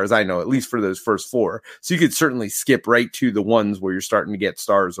 as far as I know, at least for those first 4. So you could certainly skip right to the ones where you're starting to get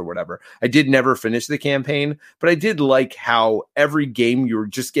stars or whatever. I did never finish the campaign, but I did like how every game you were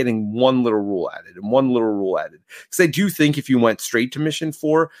just getting one little rule added and one little rule added. Because I do think if you went straight to mission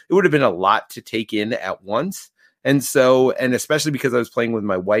 4, it would have been a lot to take in at once. And so, and especially because I was playing with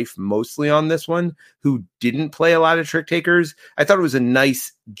my wife mostly on this one, who didn't play a lot of trick takers, I thought it was a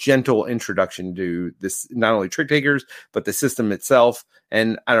nice, gentle introduction to this, not only trick takers, but the system itself.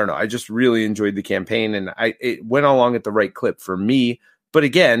 And I don't know, I just really enjoyed the campaign, and it went along at the right clip for me. But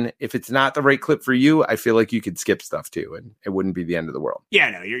again, if it's not the right clip for you, I feel like you could skip stuff too, and it wouldn't be the end of the world. Yeah,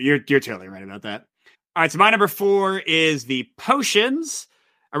 no, you're totally right about that. All right, so my number 4 is the potions.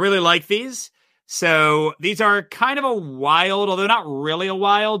 I really like these. So these are kind of a wild, although not really a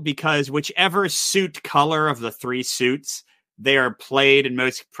wild, because whichever suit color of the 3 suits they are played in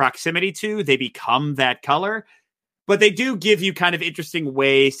most proximity to, they become that color. But they do give you kind of interesting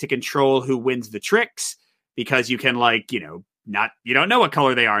ways to control who wins the tricks, because you can, like, you don't know what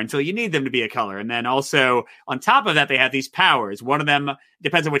color they are until you need them to be a color. And then also on top of that, they have these powers. One of them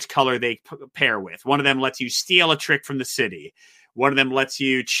depends on which color they pair with. One of them lets you steal a trick from the city. One of them lets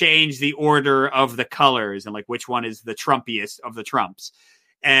you change the order of the colors and like which one is the trumpiest of the trumps.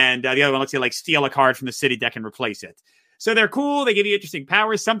 And the other one lets you like steal a card from the city deck and replace it. So they're cool. They give you interesting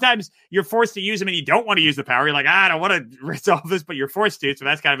powers. Sometimes you're forced to use them and you don't want to use the power. You're like, I don't want to resolve this, but you're forced to. So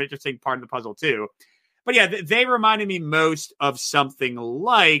that's kind of an interesting part of the puzzle too. But yeah, they reminded me most of something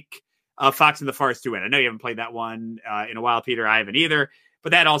like Fox in the Forest Duet. I know you haven't played that one in a while, Peter. I haven't either.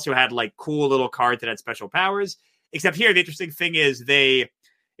 But that also had like cool little cards that had special powers. Except here, the interesting thing is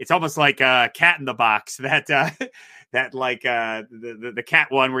it's almost like a Cat in the Box, that like the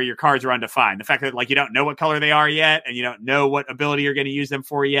cat one where your cards are undefined. The fact that like you don't know what color they are yet, and you don't know what ability you're going to use them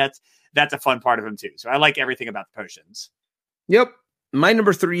for yet, that's a fun part of them too. So I like everything about the potions. Yep. My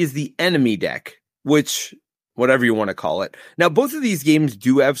number 3 is the enemy deck, which, whatever you want to call it. Now, both of these games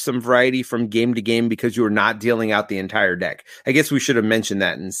do have some variety from game to game because you are not dealing out the entire deck. I guess we should have mentioned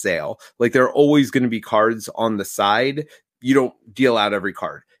that in Sale. Like, there are always going to be cards on the side. You don't deal out every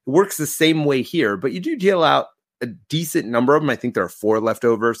card. It works the same way here, but you do deal out a decent number of them. I think there are 4 left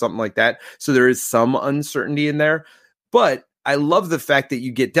over, something like that. So there is some uncertainty in there. But I love the fact that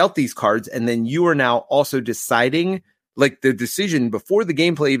you get dealt these cards, and then you are now also deciding, like, the decision before the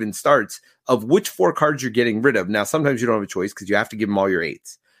gameplay even starts of which 4 cards you're getting rid of. Now, sometimes you don't have a choice because you have to give them all your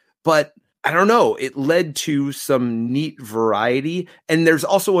 8s. But I don't know. It led to some neat variety. And there's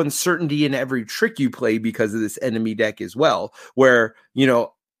also uncertainty in every trick you play because of this enemy deck as well, where,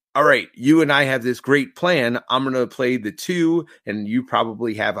 all right, you and I have this great plan. I'm going to play the 2, and you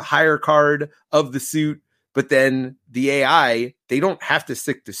probably have a higher card of the suit. But then the AI, they don't have to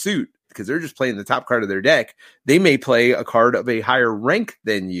stick to suit, because they're just playing the top card of their deck. They may play a card of a higher rank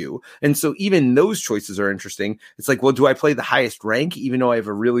than you. And so even those choices are interesting. It's like, well, do I play the highest rank, even though I have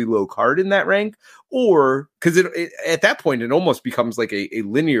a really low card in that rank? Or, because at that point, it almost becomes like a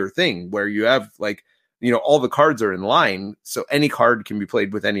linear thing where you have like, all the cards are in line. So any card can be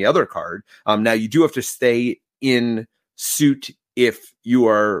played with any other card. Now you do have to stay in suit if you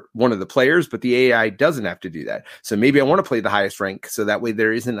are one of the players, but the AI doesn't have to do that. So maybe I want to play the highest rank, so that way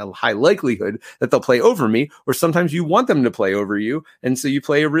there isn't a high likelihood that they'll play over me. Or sometimes you want them to play over you, and so you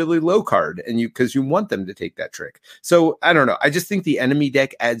play a really low card, and because you want them to take that trick. So I don't know. I just think the enemy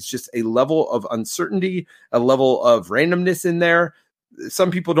deck adds just a level of uncertainty, a level of randomness in there.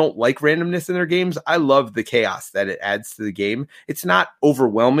 Some people don't like randomness in their games. I love the chaos that it adds to the game. It's not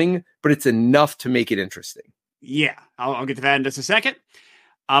overwhelming, but it's enough to make it interesting. Yeah, I'll get to that in just a second.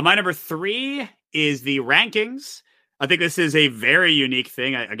 My number 3 is the rankings. I think this is a very unique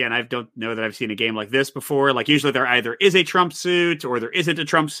thing. I don't know that I've seen a game like this before. Like, usually there either is a trump suit or there isn't a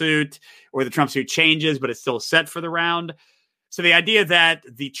trump suit, or the trump suit changes, but it's still set for the round. So the idea that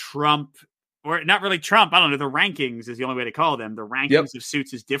the trump, or not really trump, I don't know, the rankings is the only way to call them. The rankings of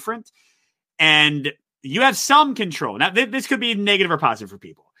suits is different. And you have some control. Now, this could be negative or positive for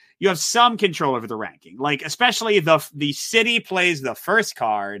people. You have some control over the ranking. Like, especially the city plays the first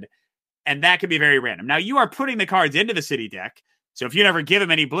card, and that could be very random. Now, you are putting the cards into the city deck, so if you never give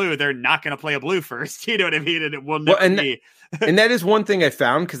them any blue, they're not going to play a blue first. You know what I mean? And it will never be. And that is one thing I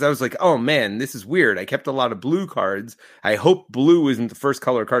found, because I was like, oh man, this is weird. I kept a lot of blue cards. I hope blue isn't the first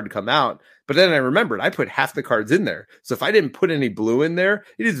color card to come out. But then I remembered I put half the cards in there. So if I didn't put any blue in there,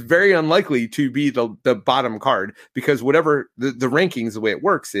 it is very unlikely to be the bottom card, because whatever the rankings, the way it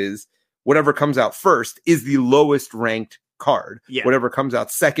works is whatever comes out first is the lowest ranked card. Yeah. Whatever comes out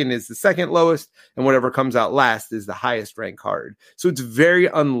second is the second lowest, and whatever comes out last is the highest ranked card. So it's very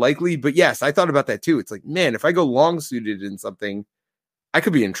unlikely. But yes, I thought about that too. It's like, man, if I go long suited in something, I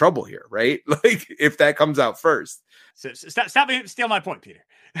could be in trouble here, right? Like, if that comes out first. So stop steal my point, Peter.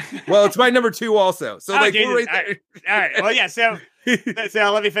 Well, it's my number 2 also. So we're right there. All right. Well, yeah. So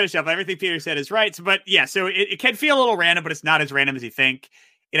let me finish up. Everything Peter said is right. So it can feel a little random, but it's not as random as you think.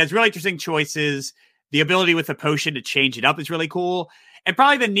 It has really interesting choices. The ability with the potion to change it up is really cool. And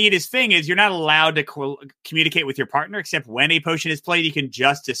probably the neatest thing is you're not allowed to communicate with your partner, except when a potion is played, you can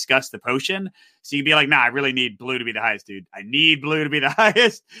just discuss the potion. So you'd be like, nah, I really need blue to be the highest, dude. I need blue to be the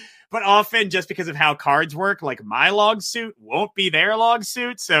highest. But often, just because of how cards work, like my log suit won't be their log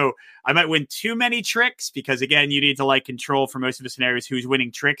suit. So I might win too many tricks because, again, you need to like control for most of the scenarios who's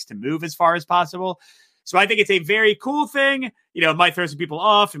winning tricks to move as far as possible. So I think it's a very cool thing. You know, it might throw some people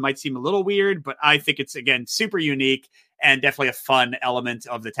off. It might seem a little weird, but I think it's, again, super unique and definitely a fun element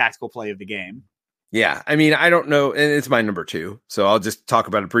of the tactical play of the game. Yeah, I mean, I don't know, and it's my number 2, so I'll just talk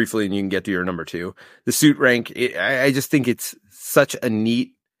about it briefly, and you can get to your number 2. The suit rank, I just think it's such a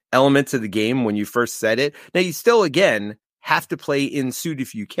neat element to the game when you first set it. Now, you still, again, have to play in suit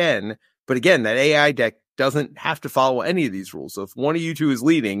if you can, but again, that AI deck doesn't have to follow any of these rules. So if one of you two is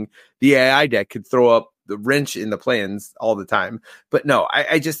leading, the AI deck could throw up the wrench in the plans all the time. But no,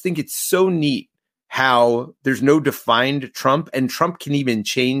 I just think it's so neat how there's no defined trump, and trump can even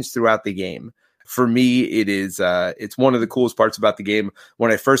change throughout the game. For me, it is it's one of the coolest parts about the game. When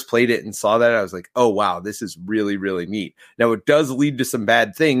I first played it and saw that, I was like, oh, wow, this is really, really neat. Now, it does lead to some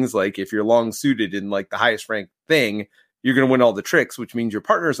bad things, like if you're long suited in like the highest ranked thing, you're going to win all the tricks, which means your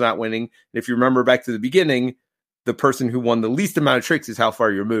partner's not winning. And if you remember back to the beginning, the person who won the least amount of tricks is how far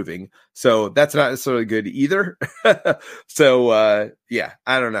you're moving. So that's not necessarily good either. So, yeah,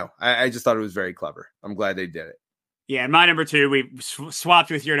 I don't know. I just thought it was very clever. I'm glad they did it. Yeah, and my number 2, we swapped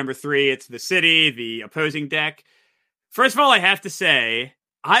with your number 3. It's the city, the opposing deck. First of all, I have to say,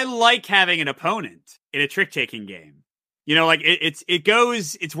 I like having an opponent in a trick-taking game. You know, like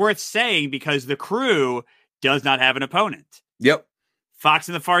it's worth saying because the crew does not have an opponent. Yep. Fox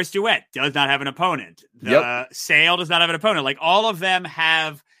and the Forest Duet does not have an opponent. The Sail does not have an opponent. Like all of them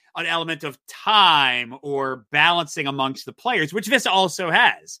have an element of time or balancing amongst the players, which this also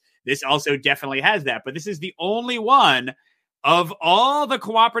has. This also definitely has that. But this is the only one of all the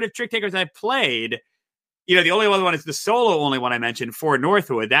cooperative trick takers I've played. You know, the only other one is the solo only one I mentioned for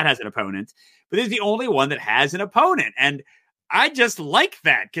Northwood. That has an opponent. But this is the only one that has an opponent. And I just like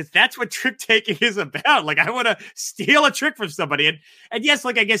that because that's what trick taking is about. Like, I want to steal a trick from somebody. And yes,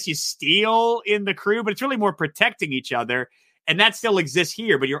 like, I guess you steal in the crew, but it's really more protecting each other. And that still exists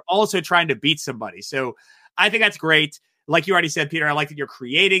here, but you're also trying to beat somebody. So I think that's great. Like you already said, Peter, I like that you're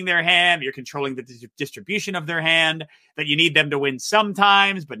creating their hand, you're controlling the distribution of their hand, that you need them to win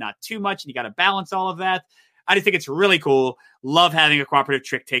sometimes, but not too much, and you got to balance all of that. I just think it's really cool. Love having a cooperative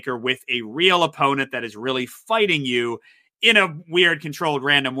trick taker with a real opponent that is really fighting you in a weird, controlled,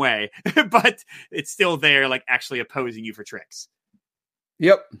 random way, but it's still there, like actually opposing you for tricks.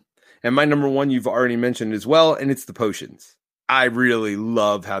 Yep. And my number 1 you've already mentioned as well, and it's the potions. I really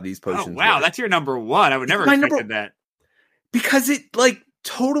love how these potions work. That's your number 1. I would never expected that. Because it like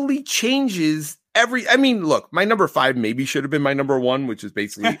totally changes I mean, look, my number 5 maybe should have been my number 1, which is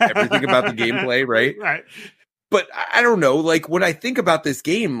basically everything about the gameplay, right? Right. But I don't know, like when I think about this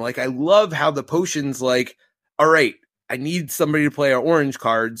game, like I love how the potions like, all right, I need somebody to play an orange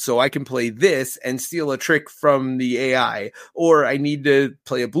card so I can play this and steal a trick from the AI. Or I need to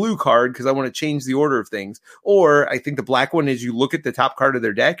play a blue card because I want to change the order of things. Or I think the black one is you look at the top card of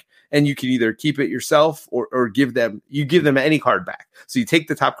their deck and you can either keep it yourself or give them any card back. So you take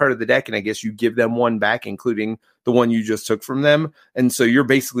the top card of the deck and I guess you give them one back, including the one you just took from them. And so you're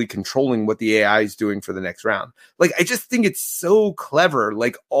basically controlling what the AI is doing for the next round. Like, I just think it's so clever.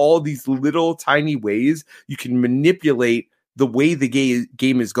 Like all these little tiny ways you can manipulate the way the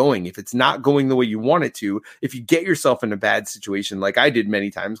game is going. If it's not going the way you want it to, if you get yourself in a bad situation, like I did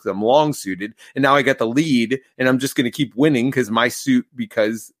many times because I'm long suited and now I got the lead and I'm just going to keep winning because my suit,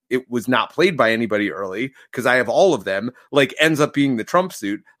 because it was not played by anybody early, because I have all of them, like ends up being the trump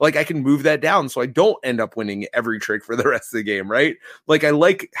suit. Like I can move that down so I don't end up winning every trick for the rest of the game, right? Like I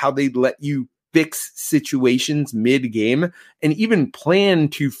like how they let you fix situations mid-game and even plan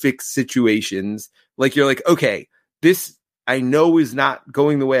to fix situations. Like you're like, okay, this I know is not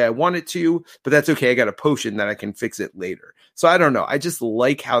going the way I want it to, but that's okay. I got a potion that I can fix it later. So I don't know. I just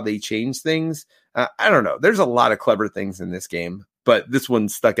like how they change things. I don't know. There's a lot of clever things in this game, but this one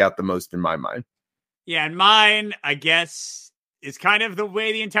stuck out the most in my mind. Yeah, and mine, I guess, is kind of the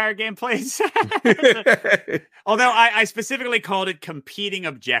way the entire game plays. Although I specifically called it competing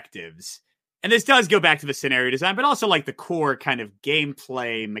objectives. And this does go back to the scenario design, but also like the core kind of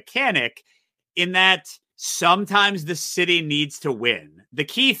gameplay mechanic in that sometimes the city needs to win. The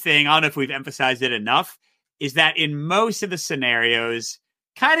key thing, I don't know if we've emphasized it enough, is that in most of the scenarios,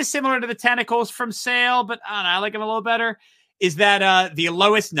 kind of similar to the tentacles from Sail, but I don't know, I like them a little better, is that the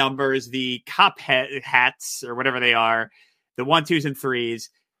lowest numbers, the cop hats or whatever they are, the 1, 2s, and 3s,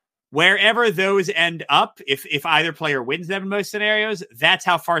 wherever those end up, if either player wins them in most scenarios, that's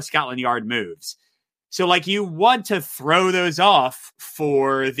how far Scotland Yard moves. So like you want to throw those off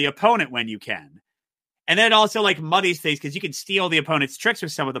for the opponent when you can. And then also like muddies things because you can steal the opponent's tricks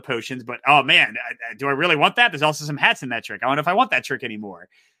with some of the potions, but oh man, do I really want that? There's also some hats in that trick. I don't know if I want that trick anymore.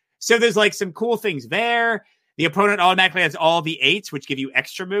 So there's like some cool things there. The opponent automatically has all the 8s, which give you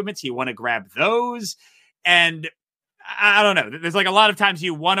extra movements. So you want to grab those. And I don't know. There's like a lot of times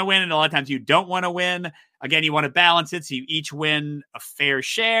you want to win and a lot of times you don't want to win. Again, you want to balance it so you each win a fair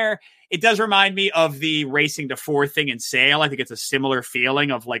share. It does remind me of the racing to 4 thing in Sail. I think it's a similar feeling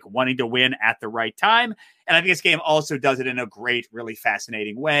of like wanting to win at the right time. And I think this game also does it in a great, really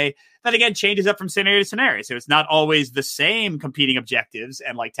fascinating way that, again, changes up from scenario to scenario. So it's not always the same competing objectives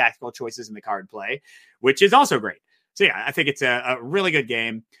and like tactical choices in the card play, which is also great. So yeah, I think it's a really good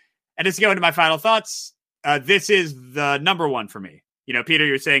game. And just to go into my final thoughts, this is the number one for me. You know, Peter,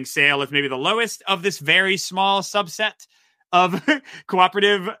 you're saying Sail is maybe the lowest of this very small subset of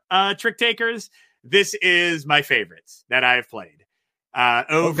cooperative trick takers. This is my favorites that I've played.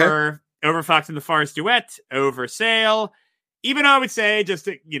 Over Fox and the Forest Duet, over Sail. Even though I would say, just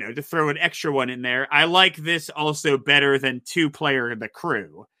to throw an extra one in there, I like this also better than 2-player The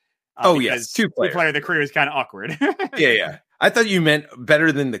Crew. Yes, 2-player The Crew is kind of awkward. Yeah. I thought you meant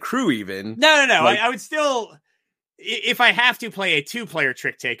better than The Crew even. No. Like, I would still, if I have to play a 2-player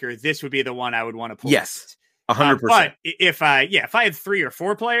trick taker, this would be the one I would want to pull. Yes, 100%. But if I had 3 or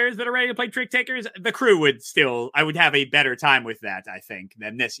 4 players that are ready to play trick takers, The Crew would I would have a better time with that, I think,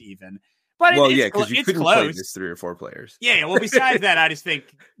 than this even. But because you couldn't play this 3 or 4 players. Yeah. Well, besides that, I just think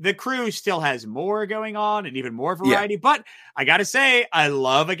The Crew still has more going on and even more variety. Yeah. But I got to say, I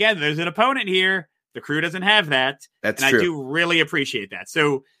love, again, there's an opponent here. The Crew doesn't have that. That's true. I do really appreciate that.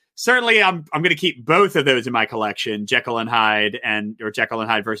 So certainly I'm going to keep both of those in my collection, Jekyll and Hyde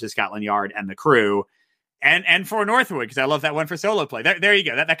versus Scotland Yard and The Crew. And for Northwood, because I love that one for solo play. There you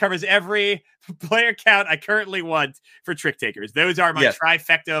go. That covers every player count I currently want for trick takers. Those are my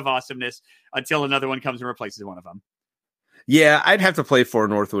trifecta of awesomeness until another one comes and replaces one of them. Yeah, I'd have to play for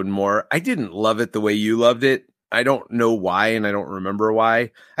Northwood more. I didn't love it the way you loved it. I don't know why, and I don't remember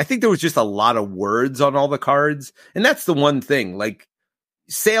why. I think there was just a lot of words on all the cards, and that's the one thing. Like,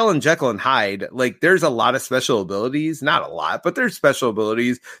 Sail and Jekyll and Hyde, like, there's a lot of special abilities. Not a lot, but there's special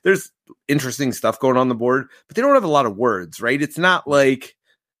abilities. There's interesting stuff going on the board, but they don't have a lot of words, right? It's not like,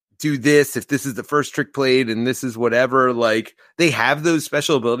 do this if this is the first trick played and this is whatever. Like, they have those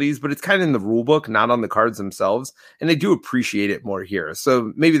special abilities, but it's kind of in the rule book, not on the cards themselves. And I do appreciate it more here.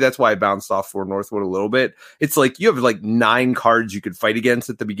 So maybe that's why I bounced off for Northwood a little bit. It's like you have like 9 cards you could fight against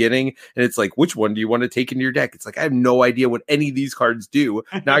at the beginning. And it's like, which one do you want to take into your deck? It's like, I have no idea what any of these cards do.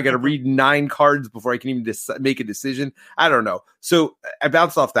 Now I got to read 9 cards before I can even make a decision. I don't know. So I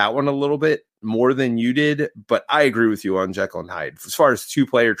bounced off that one a little bit more than you did, but I agree with you on Jekyll and Hyde. As far as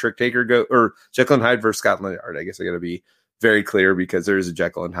 2-player trick taker go, or Jekyll and Hyde versus Scotland Yard, I guess I got to be very clear because there is a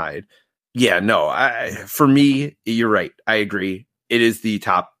Jekyll and Hyde. Yeah, no, for me, you're right. I agree. It is the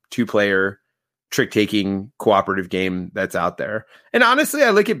top 2-player trick taking cooperative game that's out there. And honestly,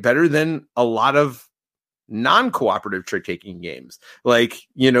 I like it better than a lot of non-cooperative trick taking games, like,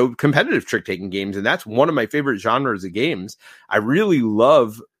 competitive trick taking games. And that's one of my favorite genres of games. I really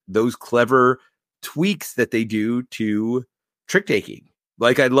love those clever tweaks that they do to trick taking.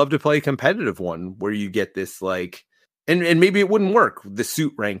 Like, I'd love to play a competitive one where you get this, like, and maybe it wouldn't work, the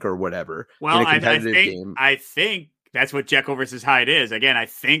suit rank or whatever. Well, in a competitive game. I think that's what Jekyll versus Hyde is. Again, I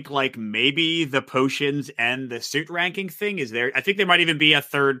think like maybe the potions and the suit ranking thing is there. I think there might even be a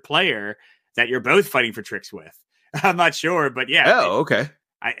 3rd player that you're both fighting for tricks with. I'm not sure, but yeah. Oh, okay.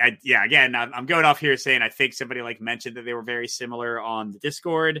 Again, I'm going off here saying I think somebody like mentioned that they were very similar on the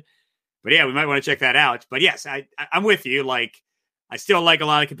Discord, but yeah, we might want to check that out. But yes, I'm with you. Like, I still like a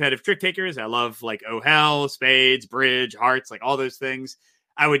lot of competitive trick takers. I love like Oh Hell, Spades, Bridge, Hearts, like all those things.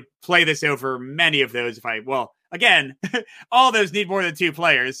 I would play this over many of those again, all those need more than 2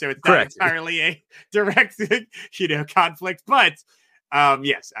 players, so it's not entirely a direct, conflict. But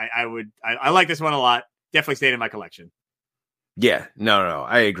yes, I would. I like this one a lot. Definitely stayed in my collection. Yeah, no,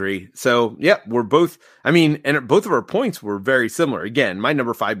 I agree. So, yeah, we're both, and both of our points were very similar. Again, my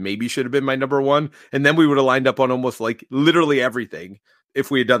number 5 maybe should have been my number 1, and then we would have lined up on almost like literally everything if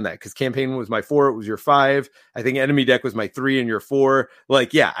we had done that, because campaign was my 4, it was your 5. I think enemy deck was my 3 and your 4.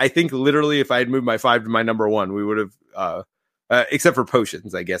 Like, yeah, I think literally if I had moved my 5 to my number 1, we would have, except for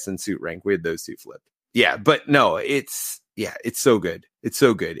potions, I guess, in suit rank, we had those 2 flipped. Yeah, but no, it's so good. It's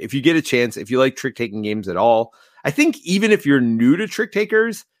so good. If you get a chance, if you like trick taking games at all, I think even if you're new to trick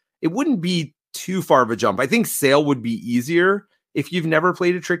takers, it wouldn't be too far of a jump. I think Sail would be easier if you've never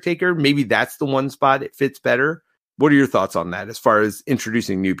played a trick taker, maybe that's the one spot it fits better. What are your thoughts on that as far as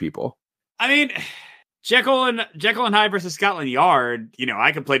introducing new people? I mean, Jekyll and Hyde versus Scotland Yard,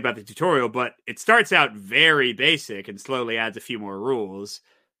 I complained about the tutorial, but it starts out very basic and slowly adds a few more rules.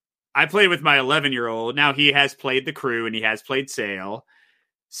 I played with my 11-year-old. Now he has played the crew and he has played Sail.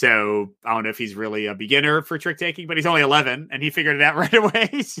 So I don't know if he's really a beginner for trick taking, but he's only 11 and he figured it out right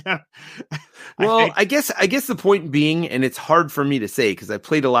away. So, I guess the point being, and it's hard for me to say because I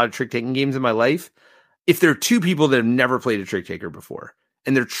played a lot of trick taking games in my life. If there are two people that have never played a trick taker before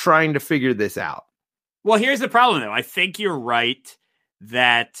and they're trying to figure this out. Well, here's the problem though. I think you're right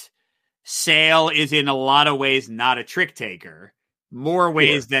that Sail is in a lot of ways not a trick taker, more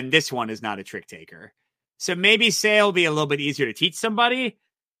ways than this one is not a trick taker. So maybe Sail will be a little bit easier to teach somebody.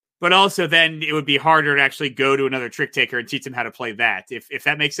 But also then it would be harder to actually go to another trick taker and teach them how to play that, if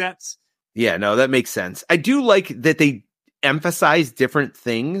that makes sense. Yeah, no, that makes sense. I do like that they emphasize different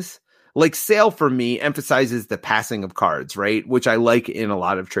things. Like Sail for me emphasizes the passing of cards, right? Which I like in a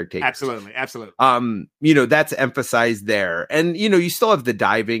lot of trick takers. Absolutely. That's emphasized there. And, you still have the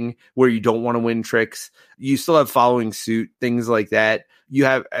diving where you don't want to win tricks. You still have following suit, things like that. You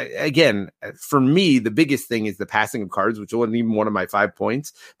have, again, for me, the biggest thing is the passing of cards, which wasn't even one of my 5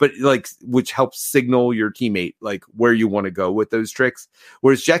 points, but which helps signal your teammate, where you want to go with those tricks.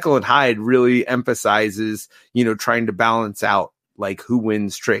 Whereas Jekyll and Hyde really emphasizes, trying to balance out who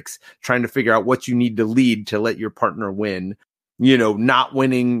wins tricks, trying to figure out what you need to lead to let your partner win, not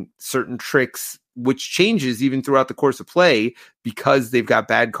winning certain tricks, which changes even throughout the course of play because they've got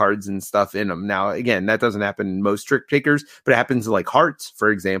bad cards and stuff in them. Now, again, that doesn't happen in most trick takers, but it happens like hearts, for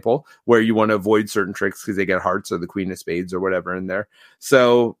example, where you want to avoid certain tricks because they get hearts or the queen of spades or whatever in there.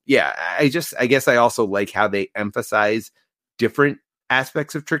 So yeah, I guess I also like how they emphasize different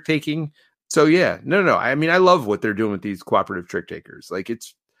aspects of trick taking. So yeah, no. I mean, I love what they're doing with these cooperative trick takers.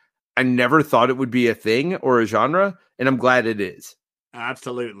 I never thought it would be a thing or a genre, and I'm glad it is.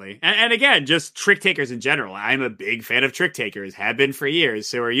 Absolutely. And again, just trick takers in general. I'm a big fan of trick takers, have been for years.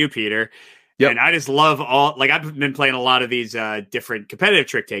 So are you, Peter. Yep. And I just love I've been playing a lot of these different competitive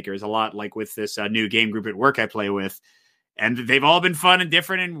trick takers, a lot with this new game group at work I play with. And they've all been fun and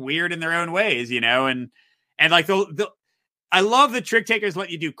different and weird in their own ways, and I love the trick takers let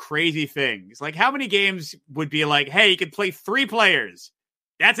you do crazy things. How many games would be hey, you can play 3 players.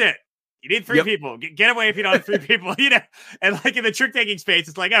 That's it. You need 3 people. Get away if you don't have 3 people, And in the trick taking space,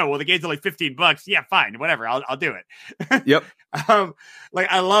 it's oh, well, the game's only $15. Yeah, fine, whatever. I'll do it. Yep.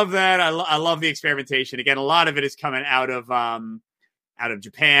 I love that. I love the experimentation. Again, a lot of it is coming out of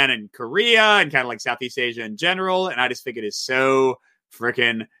Japan and Korea and kind of Southeast Asia in general. And I just think it is so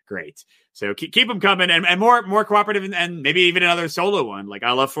freaking great. So keep them coming and more cooperative and maybe even another solo one.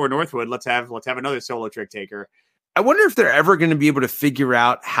 I love For Northwood. Let's have another solo trick taker. I wonder if they're ever going to be able to figure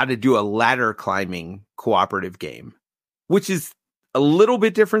out how to do a ladder climbing cooperative game, which is a little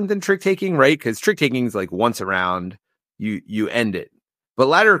bit different than trick taking, right? Because trick taking is once around, you end it. But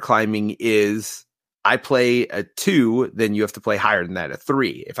ladder climbing is I play a 2, then you have to play higher than that, a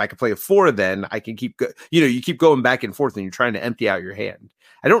 3. If I can play a 4, then I can keep you keep going back and forth and you're trying to empty out your hand.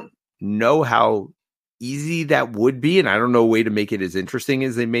 I don't know how easy that would be, and I don't know a way to make it as interesting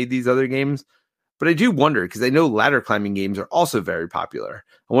as they made these other games. But I do wonder, because I know ladder climbing games are also very popular.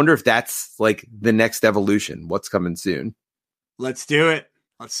 I wonder if that's the next evolution. What's coming soon? Let's do it.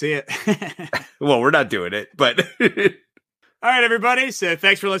 Let's see it. Well, we're not doing it, but... All right, everybody. So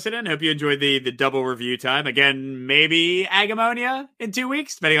thanks for listening. Hope you enjoyed the double review time. Again, maybe Agamonia in 2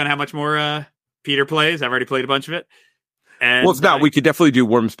 weeks, depending on how much more Peter plays. I've already played a bunch of it. And, well, if not, we could definitely do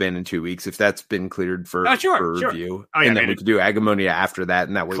Wormspan in 2 weeks if that's been cleared for review. Oh, yeah, and then we could do Agamonia after that.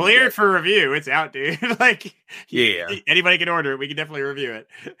 And that way cleared for review. It's out, dude. Yeah, anybody can order it. We can definitely review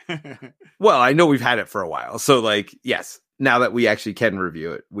it. Well, I know we've had it for a while. So yes, now that we actually can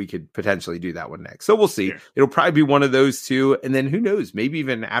review it, we could potentially do that one next. So we'll see. Yeah. It'll probably be one of those two. And then who knows, maybe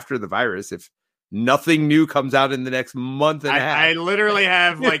even after the virus, if nothing new comes out in the next month and a half. I literally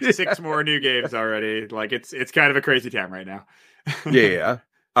have 6 more new games already. It's kind of a crazy time right now. Yeah.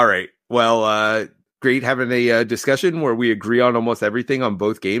 All right. Well, great having a discussion where we agree on almost everything on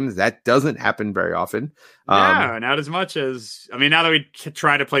both games. That doesn't happen very often. Yeah, not as much as, now that we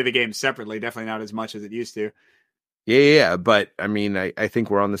try to play the games separately, definitely not as much as it used to. Yeah. But I think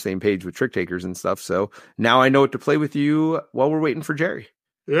we're on the same page with trick takers and stuff. So now I know what to play with you while we're waiting for Jerry.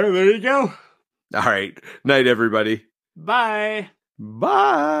 Yeah, there you go. All right. Night, everybody. Bye.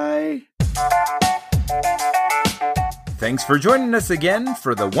 Bye. Thanks for joining us again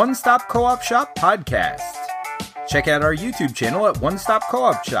for the One Stop Co-op Shop podcast. Check out our YouTube channel at One Stop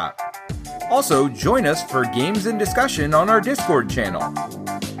Co-op Shop. Also, join us for games and discussion on our Discord channel.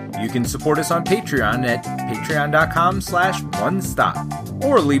 You can support us on Patreon at patreon.com/onestop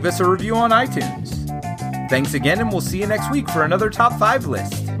or leave us a review on iTunes. Thanks again, and we'll see you next week for another Top 5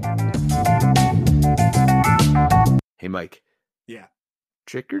 list. Hey, Mike. Yeah.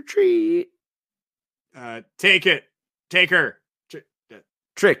 Trick or treat. Take it. Take her.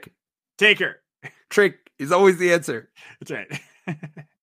 Trick. Take her. Trick is always the answer. That's right.